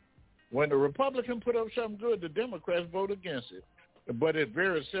 Look, when the Republicans put up something good, the Democrats vote against it. But it's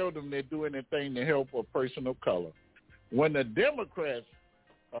very seldom they do anything to help a person of color. When the Democrats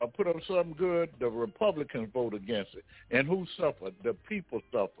put up something good, the Republicans vote against it. And who suffer? The people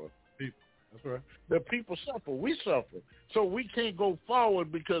suffer. That's right. The people suffer. We suffer. So we can't go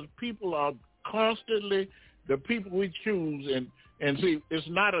forward because people are constantly, the people we choose, and see, it's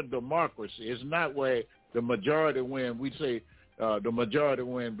not a democracy. It's not where the majority win. We say the majority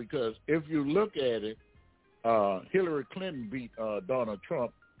win because if you look at it, Hillary Clinton beat Donald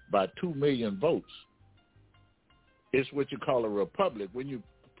Trump by 2 million votes. It's what you call a republic. When you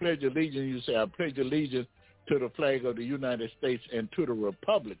pledge allegiance, you say, I pledge allegiance to the flag of the United States and to the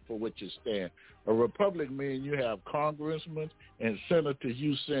republic for which it stands. A republic means you have congressmen and senators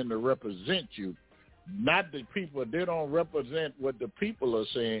you send to represent you, not the people. They don't represent what the people are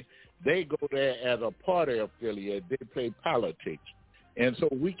saying. They go there as a party affiliate. They play politics. And so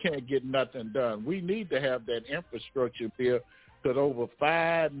we can't get nothing done. We need to have that infrastructure bill because over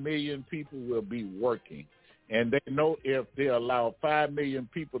 5 million people will be working. And they know if they allow 5 million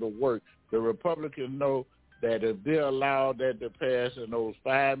people to work, the Republicans know that if they allow that to pass and those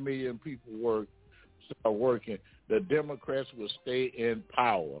 5 million people start working, the Democrats will stay in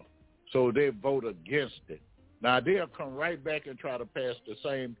power. So they vote against it. Now, they'll come right back and try to pass the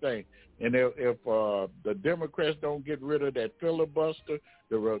same thing. And if the Democrats don't get rid of that filibuster,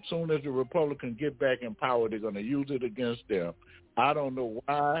 as soon as the Republicans get back in power, they're going to use it against them. I don't know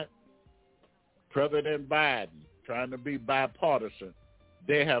why President Biden, trying to be bipartisan,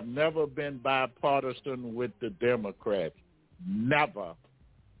 they have never been bipartisan with the Democrats. Never.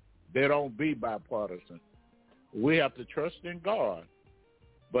 They don't be bipartisan. We have to trust in God.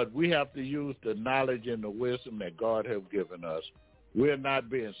 But we have to use the knowledge and the wisdom that God has given us. We're not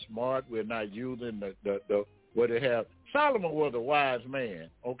being smart. We're not using the what they have. Solomon was a wise man,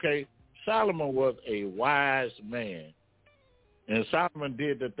 okay? Solomon was a wise man. And Solomon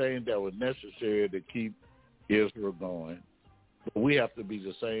did the things that was necessary to keep Israel going. But we have to be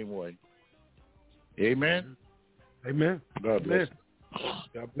the same way. Amen? Amen. God bless.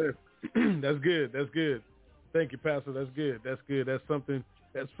 God bless. That's good. That's good. Thank you, Pastor. That's good. That's good. That's something.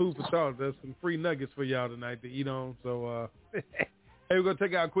 That's food for thought. That's some free nuggets for y'all tonight to eat on. So, hey, we're going to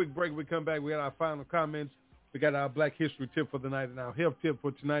take our quick break. We come back. We got our final comments. We got our Black History tip for the night and our health tip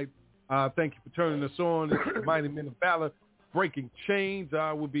for tonight. Thank you for turning us on. It's the Mighty Men of Valor, Breaking Chains.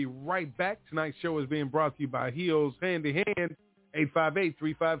 We'll be right back. Tonight's show is being brought to you by Heels Hand to Hand,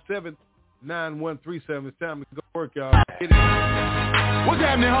 858-357-9137. It's time to go work, y'all. What's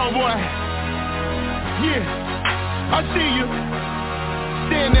happening, homeboy? Yeah, I see you.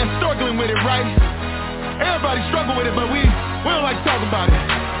 Stand there struggling with it, right? Everybody struggle with it, but we don't like to talk about it.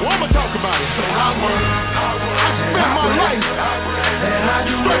 Well, I'm going to talk about it. So I spent my life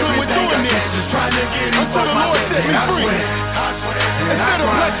struggling with doing this until the Lord set me free. Instead of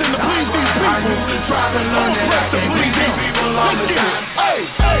blessing to please these people, I'm blessed to please Him. Let's get it.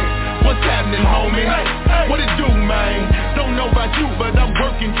 Hey, what's happening, homie? What it do, man? Don't know about you, but I'm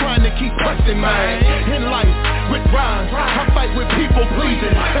working, trying to keep pressing, man. In life, with rhymes, I fight with people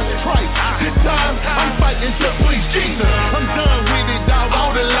pleasing. That's Christ. This time, I'm fighting to please Jesus. I'm done with it, dog.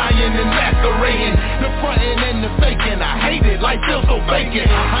 All the lying and masquerading, the fronting and the faking. I hate it, life feels so vacant.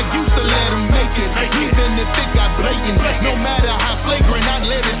 I used to let them make it, even if it got blatant. No matter how flagrant, I'd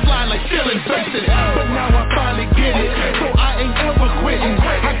let it slide like chillin' faces. But now I finally get it, so I ain't ever quitting.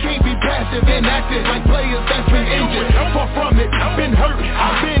 I can't be passive and active like players that's been injured. Far from it, been hurt,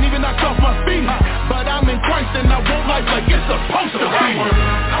 I've been even knocked off my feet. But I'm in Christ and I want life like it's supposed to be. I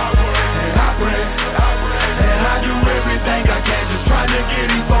work, and I pray, and I do everything I can, just trying to get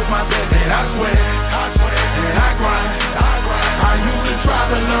these folks my best. And I sweat, and I grind. I used to try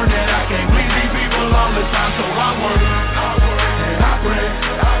to learn that I can't please these people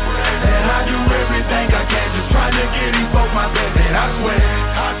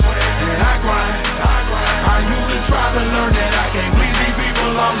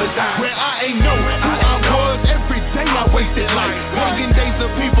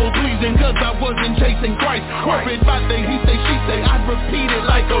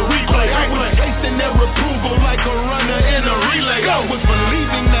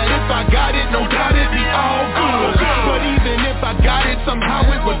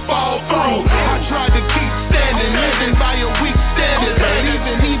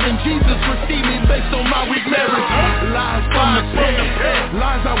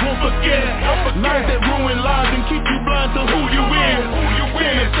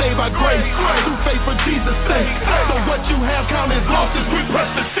by grace, through faith for Jesus' sake. So what you have counted lost as we press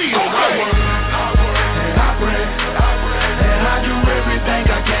the seal. I work, and I pray, and I do everything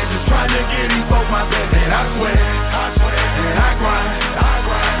I can, just trying to get these folks my best. And I sweat, and I grind.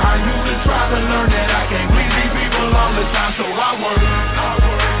 I usually try to learn that I can't please these people all the time. So I work,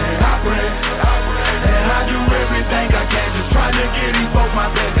 and I pray, and I do everything I can, just trying to get these folks my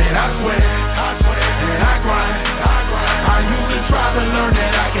best. And I sweat, and I grind. I usually try to learn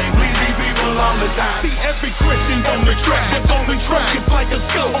that I can't please these people all the time. See, every Christian's on the track, but on the track, it's like a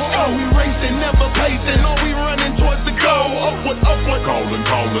scope. Oh, we racing, never pacing, oh, we running towards the goal. Upward, calling,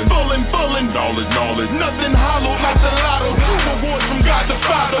 falling, knowledge, nothing hollow like the lotto. Rewards from God the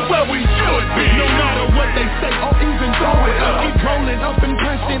Father, where we should be. No matter what they say, or even throw it up. Keep rolling up and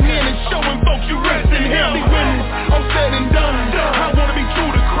pressing in and showing folks you rest in Him. See, when it's all said and done, I wanna be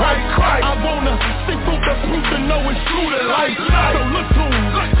true to Christ. I wanna see proof of proof to know it's true to life. So look to Him,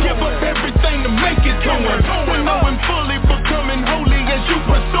 give up everything to make it to Him. When knowing fully becoming holy as you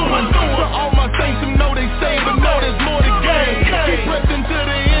pursuing. For all my saints who know they saved, but know there's more to gain. Keep pressing to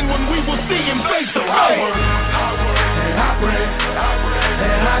the end when we will see Him face to face. And I pray,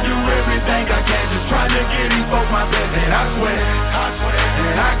 and I do everything I can, just trying to get these folks my best. And I sweat,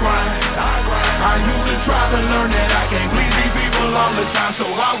 and I grind. I usually try to learn that I can't please these people all the time. So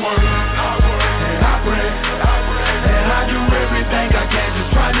I work, and I pray, and I do everything I can, just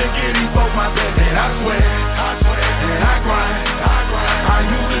trying to get these folks my best. And I sweat, and I grind. I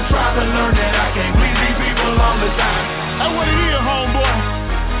usually try to learn that I can't please these people all the time. That's what it is, homeboy.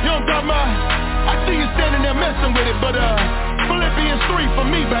 You know what I'm talking about? I see you standing there messing with it, but Philippians 3 for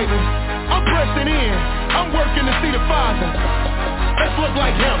me, baby. I'm pressing in. I'm working to see the Father. Let's look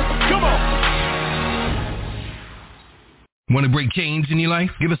like Him. Come on. Want to break chains in your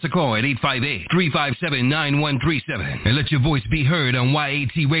life? Give us a call at 858-357-9137 and let your voice be heard on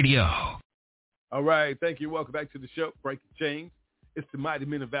YAT Radio. All right, thank you. Welcome back to the show, Breaking Chains. It's the Mighty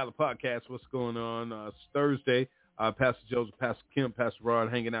Men of Valor podcast. What's going on? It's Thursday. Pastor Joseph, Pastor Kim, Pastor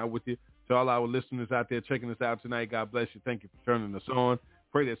Rod hanging out with you. To all our listeners out there checking us out tonight, God bless you. Thank you for turning us on.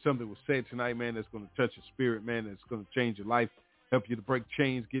 Pray that something was said tonight, man, that's going to touch your spirit, man, that's going to change your life, help you to break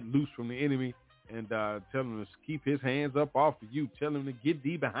chains, get loose from the enemy, and tell him to keep his hands up off of you. Tell him to get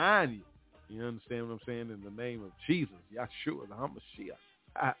thee behind you. You understand what I'm saying? In the name of Jesus, Yahshua, the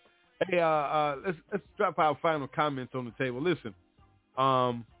Hamashiach. Hey, let's drop our final comments on the table. Listen,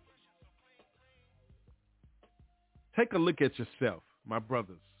 take a look at yourself, my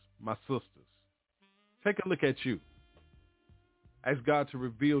brothers, my sisters. Take a look at you. Ask God to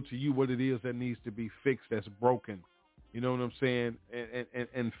reveal to you what it is that needs to be fixed, that's broken. You know what I'm saying?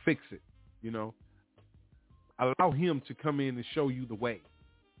 And fix it, you know. Allow Him to come in and show you the way.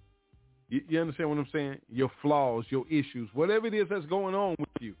 You understand what I'm saying? Your flaws, your issues, whatever it is that's going on with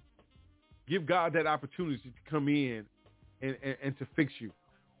you. Give God that opportunity to come in and to fix you.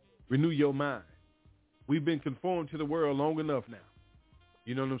 Renew your mind. We've been conformed to the world long enough now.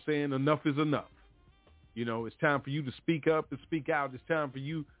 You know what I'm saying? Enough is enough. You know, it's time for you to speak up and speak out. It's time for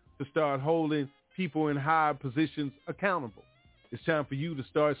you to start holding people in high positions accountable. It's time for you to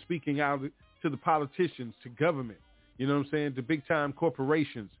start speaking out to the politicians, to government, you know what I'm saying, to big-time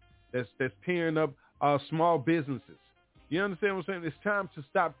corporations that's tearing up small businesses. You understand what I'm saying? It's time to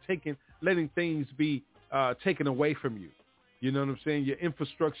stop letting things be taken away from you. You know what I'm saying? Your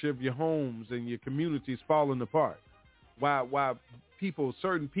infrastructure of your homes and your communities falling apart. While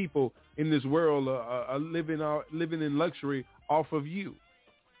certain people in this world are living in luxury off of you.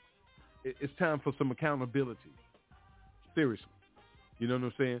 It's time for some accountability. Seriously. You know what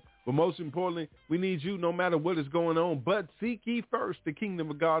I'm saying? But most importantly, we need you no matter what is going on. But seek ye first the kingdom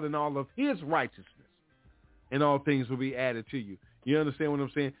of God and all of His righteousness, and all things will be added to you. You understand what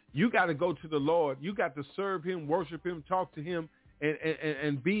I'm saying? You got to go to the Lord. You got to serve Him, worship Him, talk to Him,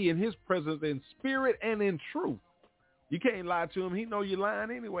 and be in His presence in spirit and in truth. You can't lie to Him. He know you're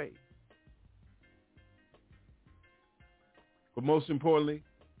lying anyway. But most importantly,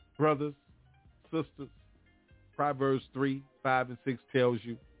 brothers, sisters, Proverbs 3, 5, and 6 tells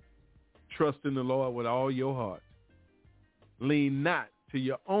you, trust in the Lord with all your heart. Lean not to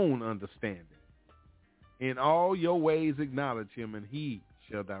your own understanding. In all your ways acknowledge Him, and He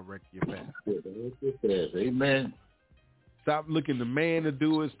shall direct your path. Amen. Stop looking to man to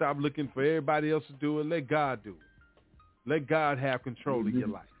do it. Stop looking for everybody else to do it. Let God do it. Let God have control of your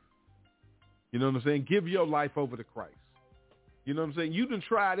life. You know what I'm saying? Give your life over to Christ. You know what I'm saying? You done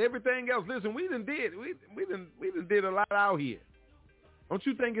tried everything else. Listen, we done did a lot out here. Don't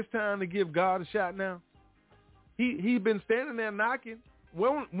you think it's time to give God a shot now? He's been standing there knocking.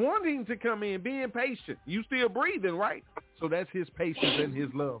 wanting to come in, being patient. You still breathing, right? So that's his patience and his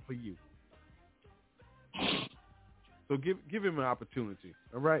love for you. So give him an opportunity.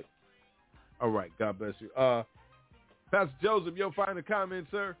 All right? All right. God bless you. Pastor Joseph, your final comment,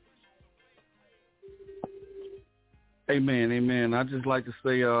 sir? Amen, amen. I just like to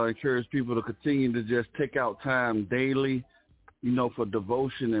say, encourage people to continue to just take out time daily, for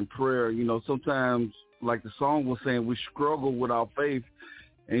devotion and prayer. Sometimes, like the song was saying, we struggle with our faith.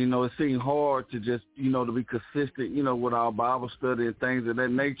 And, it seems hard to just, to be consistent, with our Bible study and things of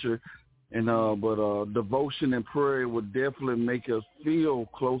that nature. And but devotion and prayer would definitely make us feel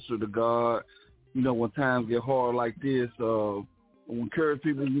closer to God. When times get hard like this, we encourage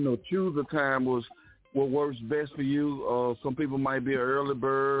people, choose a time what works best for you. Some people might be an early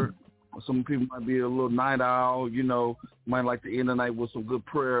bird. Some people might be a little night owl. Might like to end the night with some good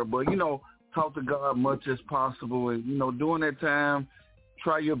prayer. But, talk to God much as possible. And, during that time,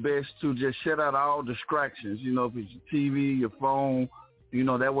 try your best to just shut out all distractions. If it's your TV, your phone,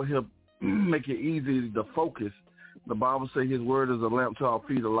 that will help make it easy to focus. The Bible says his word is a lamp to our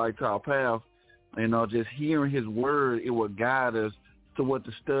feet, a light to our path. And just hearing his word, it will guide us to what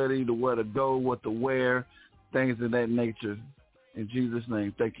to study, to where to go, what to wear, things of that nature. In Jesus'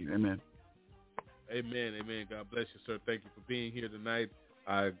 name, thank you. Amen. Amen, amen. God bless you, sir. Thank you for being here tonight.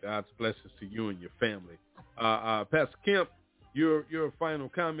 God's blessings to you and your family. Pastor Kemp, your final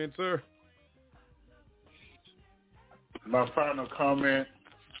comment, sir? My final comment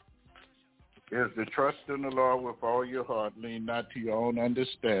is to trust in the Lord with all your heart, lean not to your own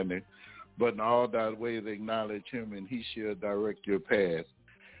understanding, but in all thy ways acknowledge him, and he shall direct your path.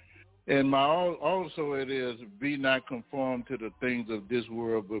 And also it is, be not conformed to the things of this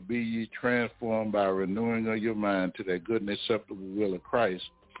world, but be ye transformed by renewing of your mind to that good and acceptable will of Christ.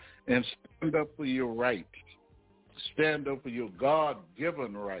 And stand up for your right. Stand up for your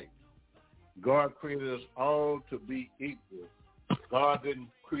God-given right. God created us all to be equal. God didn't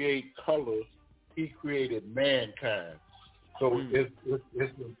create colors. He created mankind. So it's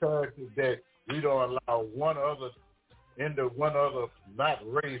imperative that we don't allow one other, not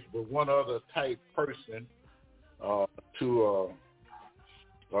race, but one other type person to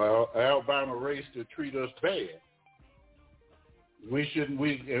Alabama race to treat us bad. We shouldn't.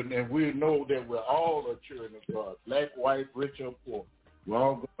 And we know that we're all a children of God, black, white, rich, or poor. We're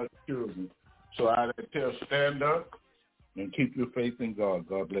all God's children. So I tell, stand up and keep your faith in God.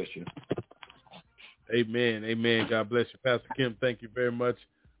 God bless you. Amen. Amen. God bless you, Pastor Kim. Thank you very much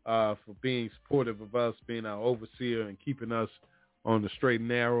for being supportive of us, being our overseer, and keeping us on the straight and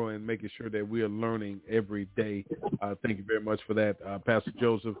narrow and making sure that we are learning every day. Thank you very much for that. Pastor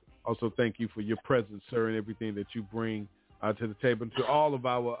Joseph, also thank you for your presence, sir, and everything that you bring to the table. And to all of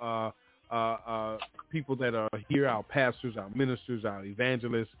our people that are here, our pastors, our ministers, our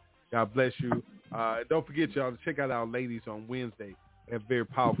evangelists, God bless you. Don't forget, y'all, to check out our ladies on Wednesday. They have a very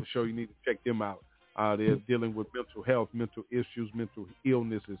powerful show. You need to check them out. They're dealing with mental health, mental issues, mental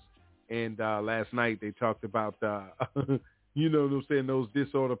illnesses. And last night they talked about, you know what I'm saying, those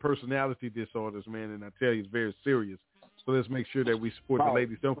personality disorders, man. And I tell you, it's very serious. So let's make sure that we support the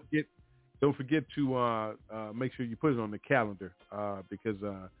ladies. Don't forget to make sure you put it on the calendar because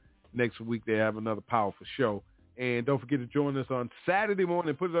next week they have another powerful show. And don't forget to join us on Saturday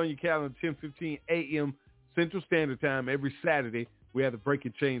morning. Put it on your calendar, 10:15 a.m. Central Standard Time every Saturday. We have the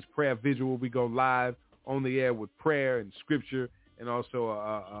Breaking Chains prayer visual. We go live on the air with prayer and scripture and also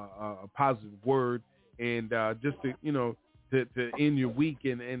a positive word. And just to, to end your week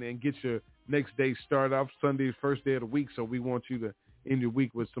and get your next day started off. Sunday, first day of the week. So we want you to end your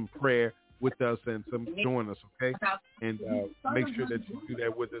week with some prayer with us and join us, okay? And make sure that you do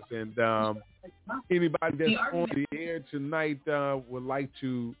that with us. And anybody that's on the air tonight would like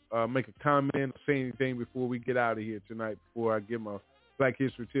to make a comment or say anything before we get out of here tonight, before I give my Black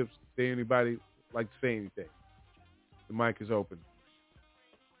History tips. Say anybody like to say anything? The mic is open.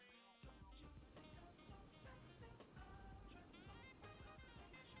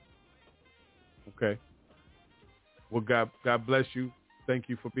 Okay. Well, God bless you. Thank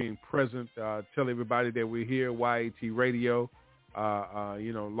you for being present. Tell everybody that we're here, YAT Radio.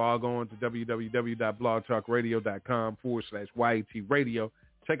 Log on to www.blogtalkradio.com/YAT Radio.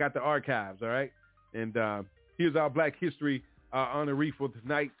 Check out the archives, all right? And here's our Black History honoree for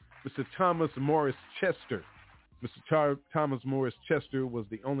tonight, Mr. Thomas Morris Chester. Mr. Thomas Morris Chester was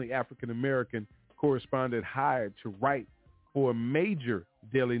the only African-American correspondent hired to write for a major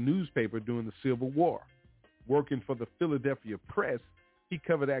daily newspaper during the Civil War. Working for the Philadelphia Press, he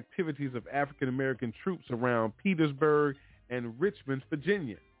covered activities of African-American troops around Petersburg and Richmond,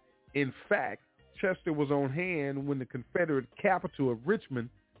 Virginia. In fact, Chester was on hand when the Confederate capital of Richmond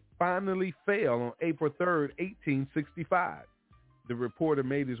finally fell on April 3rd, 1865. The reporter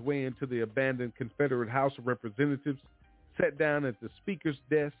made his way into the abandoned Confederate House of Representatives, sat down at the speaker's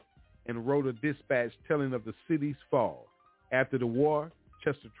desk, and wrote a dispatch telling of the city's fall. After the war,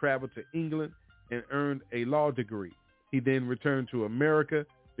 Chester traveled to England and earned a law degree. He then returned to America,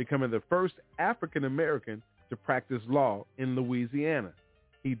 becoming the first African-American to practice law in Louisiana.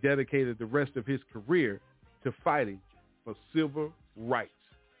 He dedicated the rest of his career to fighting for civil rights.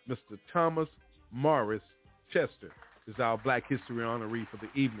 Mr. Thomas Morris Chester is our Black History honoree for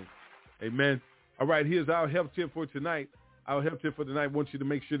the evening. Amen. All right, here's our health tip for tonight. Our health tip for tonight wants you to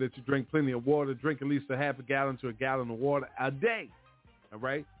make sure that you drink plenty of water. Drink at least a half a gallon to a gallon of water a day. All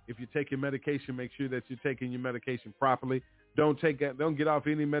right? If you're taking medication, make sure that you're taking your medication properly. Don't get off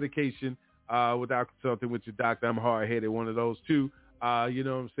any medication without consulting with your doctor. I'm hard-headed, one of those too. You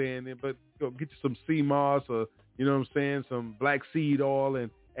know what I'm saying? But go get you some sea moss or, you know what I'm saying, some black seed oil and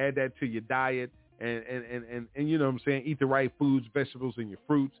add that to your diet. And you know what I'm saying, eat the right foods, vegetables, and your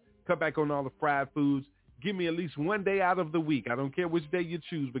fruits. Cut back on all the fried foods. Give me at least one day out of the week. I don't care which day you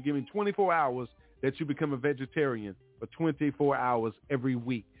choose, but give me 24 hours that you become a vegetarian for 24 hours every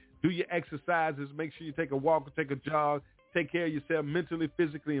week. Do your exercises. Make sure you take a walk or take a jog. Take care of yourself mentally,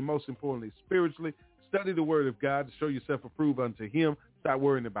 physically, and most importantly, spiritually. Study the word of God to show yourself approved unto him. Stop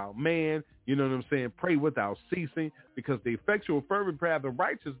worrying about man. You know what I'm saying? Pray without ceasing, because the effectual fervent prayer of the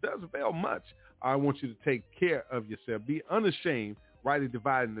righteous does avail much. I want you to take care of yourself. Be unashamed, rightly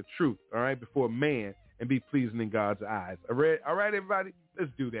dividing the truth, all right, before man, and be pleasing in God's eyes. All right, everybody,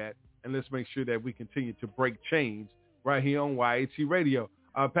 let's do that, and let's make sure that we continue to break chains right here on YHC Radio.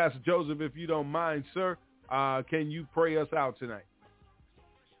 Pastor Joseph, if you don't mind, sir, can you pray us out tonight?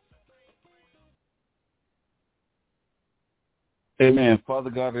 Amen.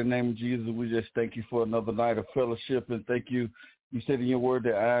 Father God, in the name of Jesus, we just thank you for another night of fellowship, and thank you. You said in your word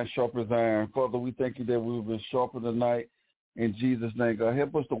that iron sharpens iron. Father, we thank you that we've been sharpened tonight. In Jesus' name, God,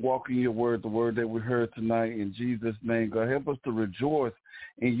 help us to walk in your word, the word that we heard tonight. In Jesus' name, God, help us to rejoice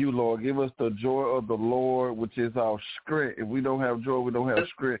in you, Lord. Give us the joy of the Lord, which is our strength. If we don't have joy, we don't have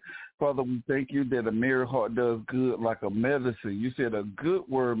strength. Father, we thank you that a merry heart does good like a medicine. You said a good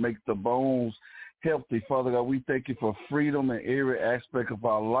word makes the bones healthy. Father God, we thank you for freedom in every aspect of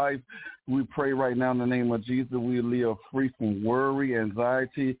our life. We pray right now in the name of Jesus, we live free from worry,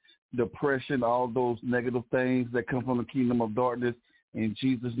 anxiety, depression, all those negative things that come from the kingdom of darkness. In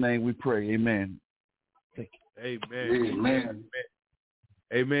Jesus' name we pray. Amen. Thank you. Amen. Amen.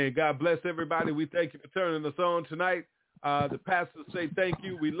 Amen. God bless everybody. We thank you for turning us on tonight. The pastors say thank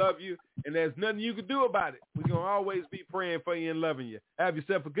you. We love you. And there's nothing you can do about it. We're going to always be praying for you and loving you. Have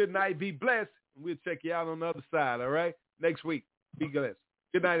yourself a good night. Be blessed. And we'll check you out on the other side, all right? Next week. Be blessed.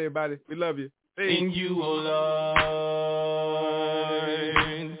 Good night, everybody. We love you. Peace. In you, O Lord.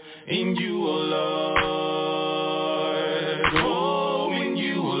 In you, O Lord. Oh, in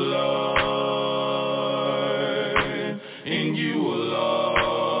you, O Lord. In you, O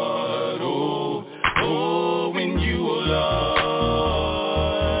Lord. Oh, in you, O Lord.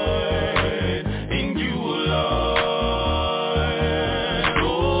 In you, O Lord.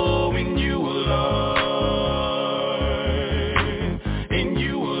 Oh, in you, O Lord. In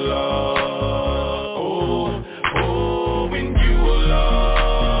you, O Lord. Oh, in you, O Lord.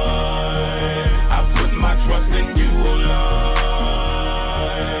 Trust in you, O Lord.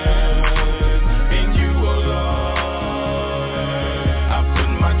 In you, O Lord. I put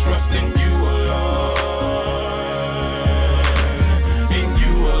my trust in you, O Lord. In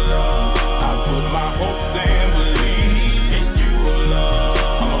you, O Lord. I put my hopes and belief in you, O Lord.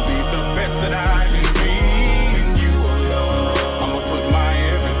 I'ma be the best that I can be in you, O Lord. I'ma put my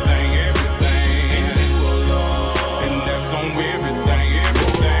everything in you, O Lord. And that's on everything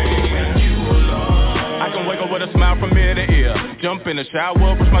in you, O Lord. I can wake up with a smile from ear to ear. Jump in the shower,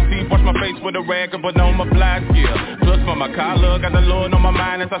 brush my teeth, wash my face with a rag, and put on my fly skill. Plus for my collar, got the Lord on my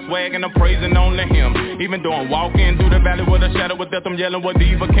mind as I swag and I'm praising only him. Even though I'm walking through the valley with a shadow of death, I'm yelling, what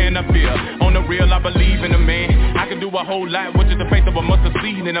evil can I fear? On the real, I believe in a man. I can do a whole lot, which is the faith of a mustard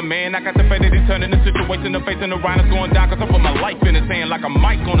seed in a man. I got the faith that he's turning the situation, the face and the rhinos going down, cause I put my life in his hand like a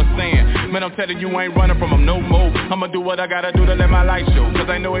mic on the sand. Man, I'm telling you, I ain't running from him no more. I'ma do what I gotta do to let my light show,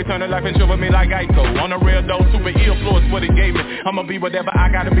 cause I know eternal life and show with me like Geico. On the real though, super ill flow is what he gave me. I'ma be whatever I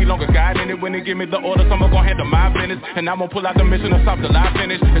gotta be, longer guide in it. When they give me the orders, I'm gonna handle my business. And I'm gonna pull out the mission and stop till I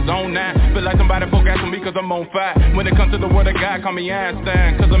finish. It's on 9, feel like somebody forecasting me cause I'm on fire. When it comes to the word of God, call me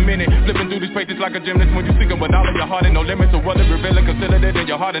Einstein, cause I'm in it. Flipping through these pages like a gymnast when you seek it with all of your heart and no limits to what it's revealing. Consider it in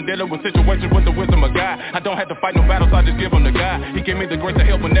your heart. God and dealing with situations with the wisdom of God. I don't have to fight no battles, I just give them to God. He gave me the grace to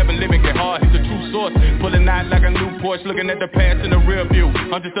help when never living get hard. He's a true source, pulling out like a new Porsche, looking at the past in the rear view.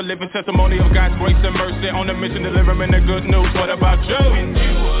 I'm just a living testimony of God's grace and mercy on a mission, delivering the good news. What about you? In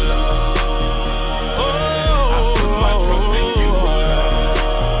you alone. I put my trust in you alone.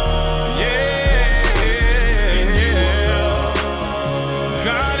 Yeah. In you alone.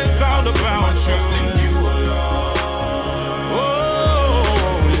 God, it's all about you. In you alone.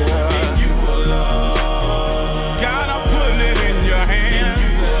 Oh, yeah. In you alone. God, I'm putting it in your hands. In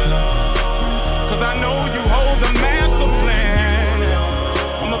you alone. 'Cause I know you hold the master plan.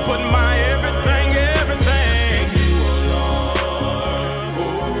 I'ma put my everything.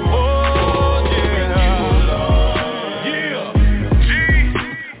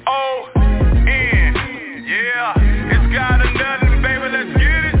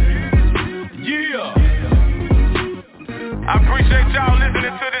 I appreciate y'all listening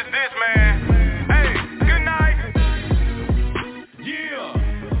to this, man. Hey, good night. Yeah.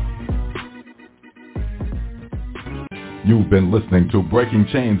 You've been listening to Breaking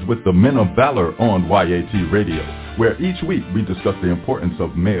Chains with the Men of Valor on YAT Radio, where each week we discuss the importance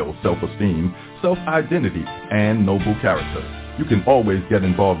of male self-esteem, self-identity, and noble character. You can always get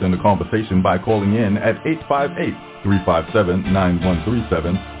involved in the conversation by calling in at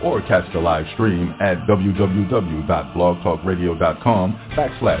 858-357-9137 or catch the live stream at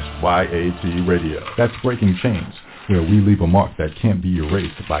www.blogtalkradio.com/YAT Radio. That's Breaking Chains, where we leave a mark that can't be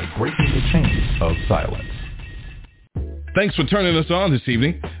erased by breaking the chains of silence. Thanks for turning us on this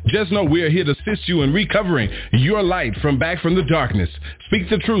evening. Just know we are here to assist you in recovering your light from back from the darkness. Speak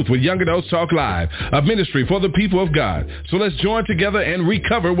the truth with Young Adults Talk Live, a ministry for the people of God. So let's join together and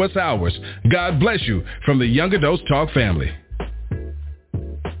recover what's ours. God bless you from the Young Adults Talk family.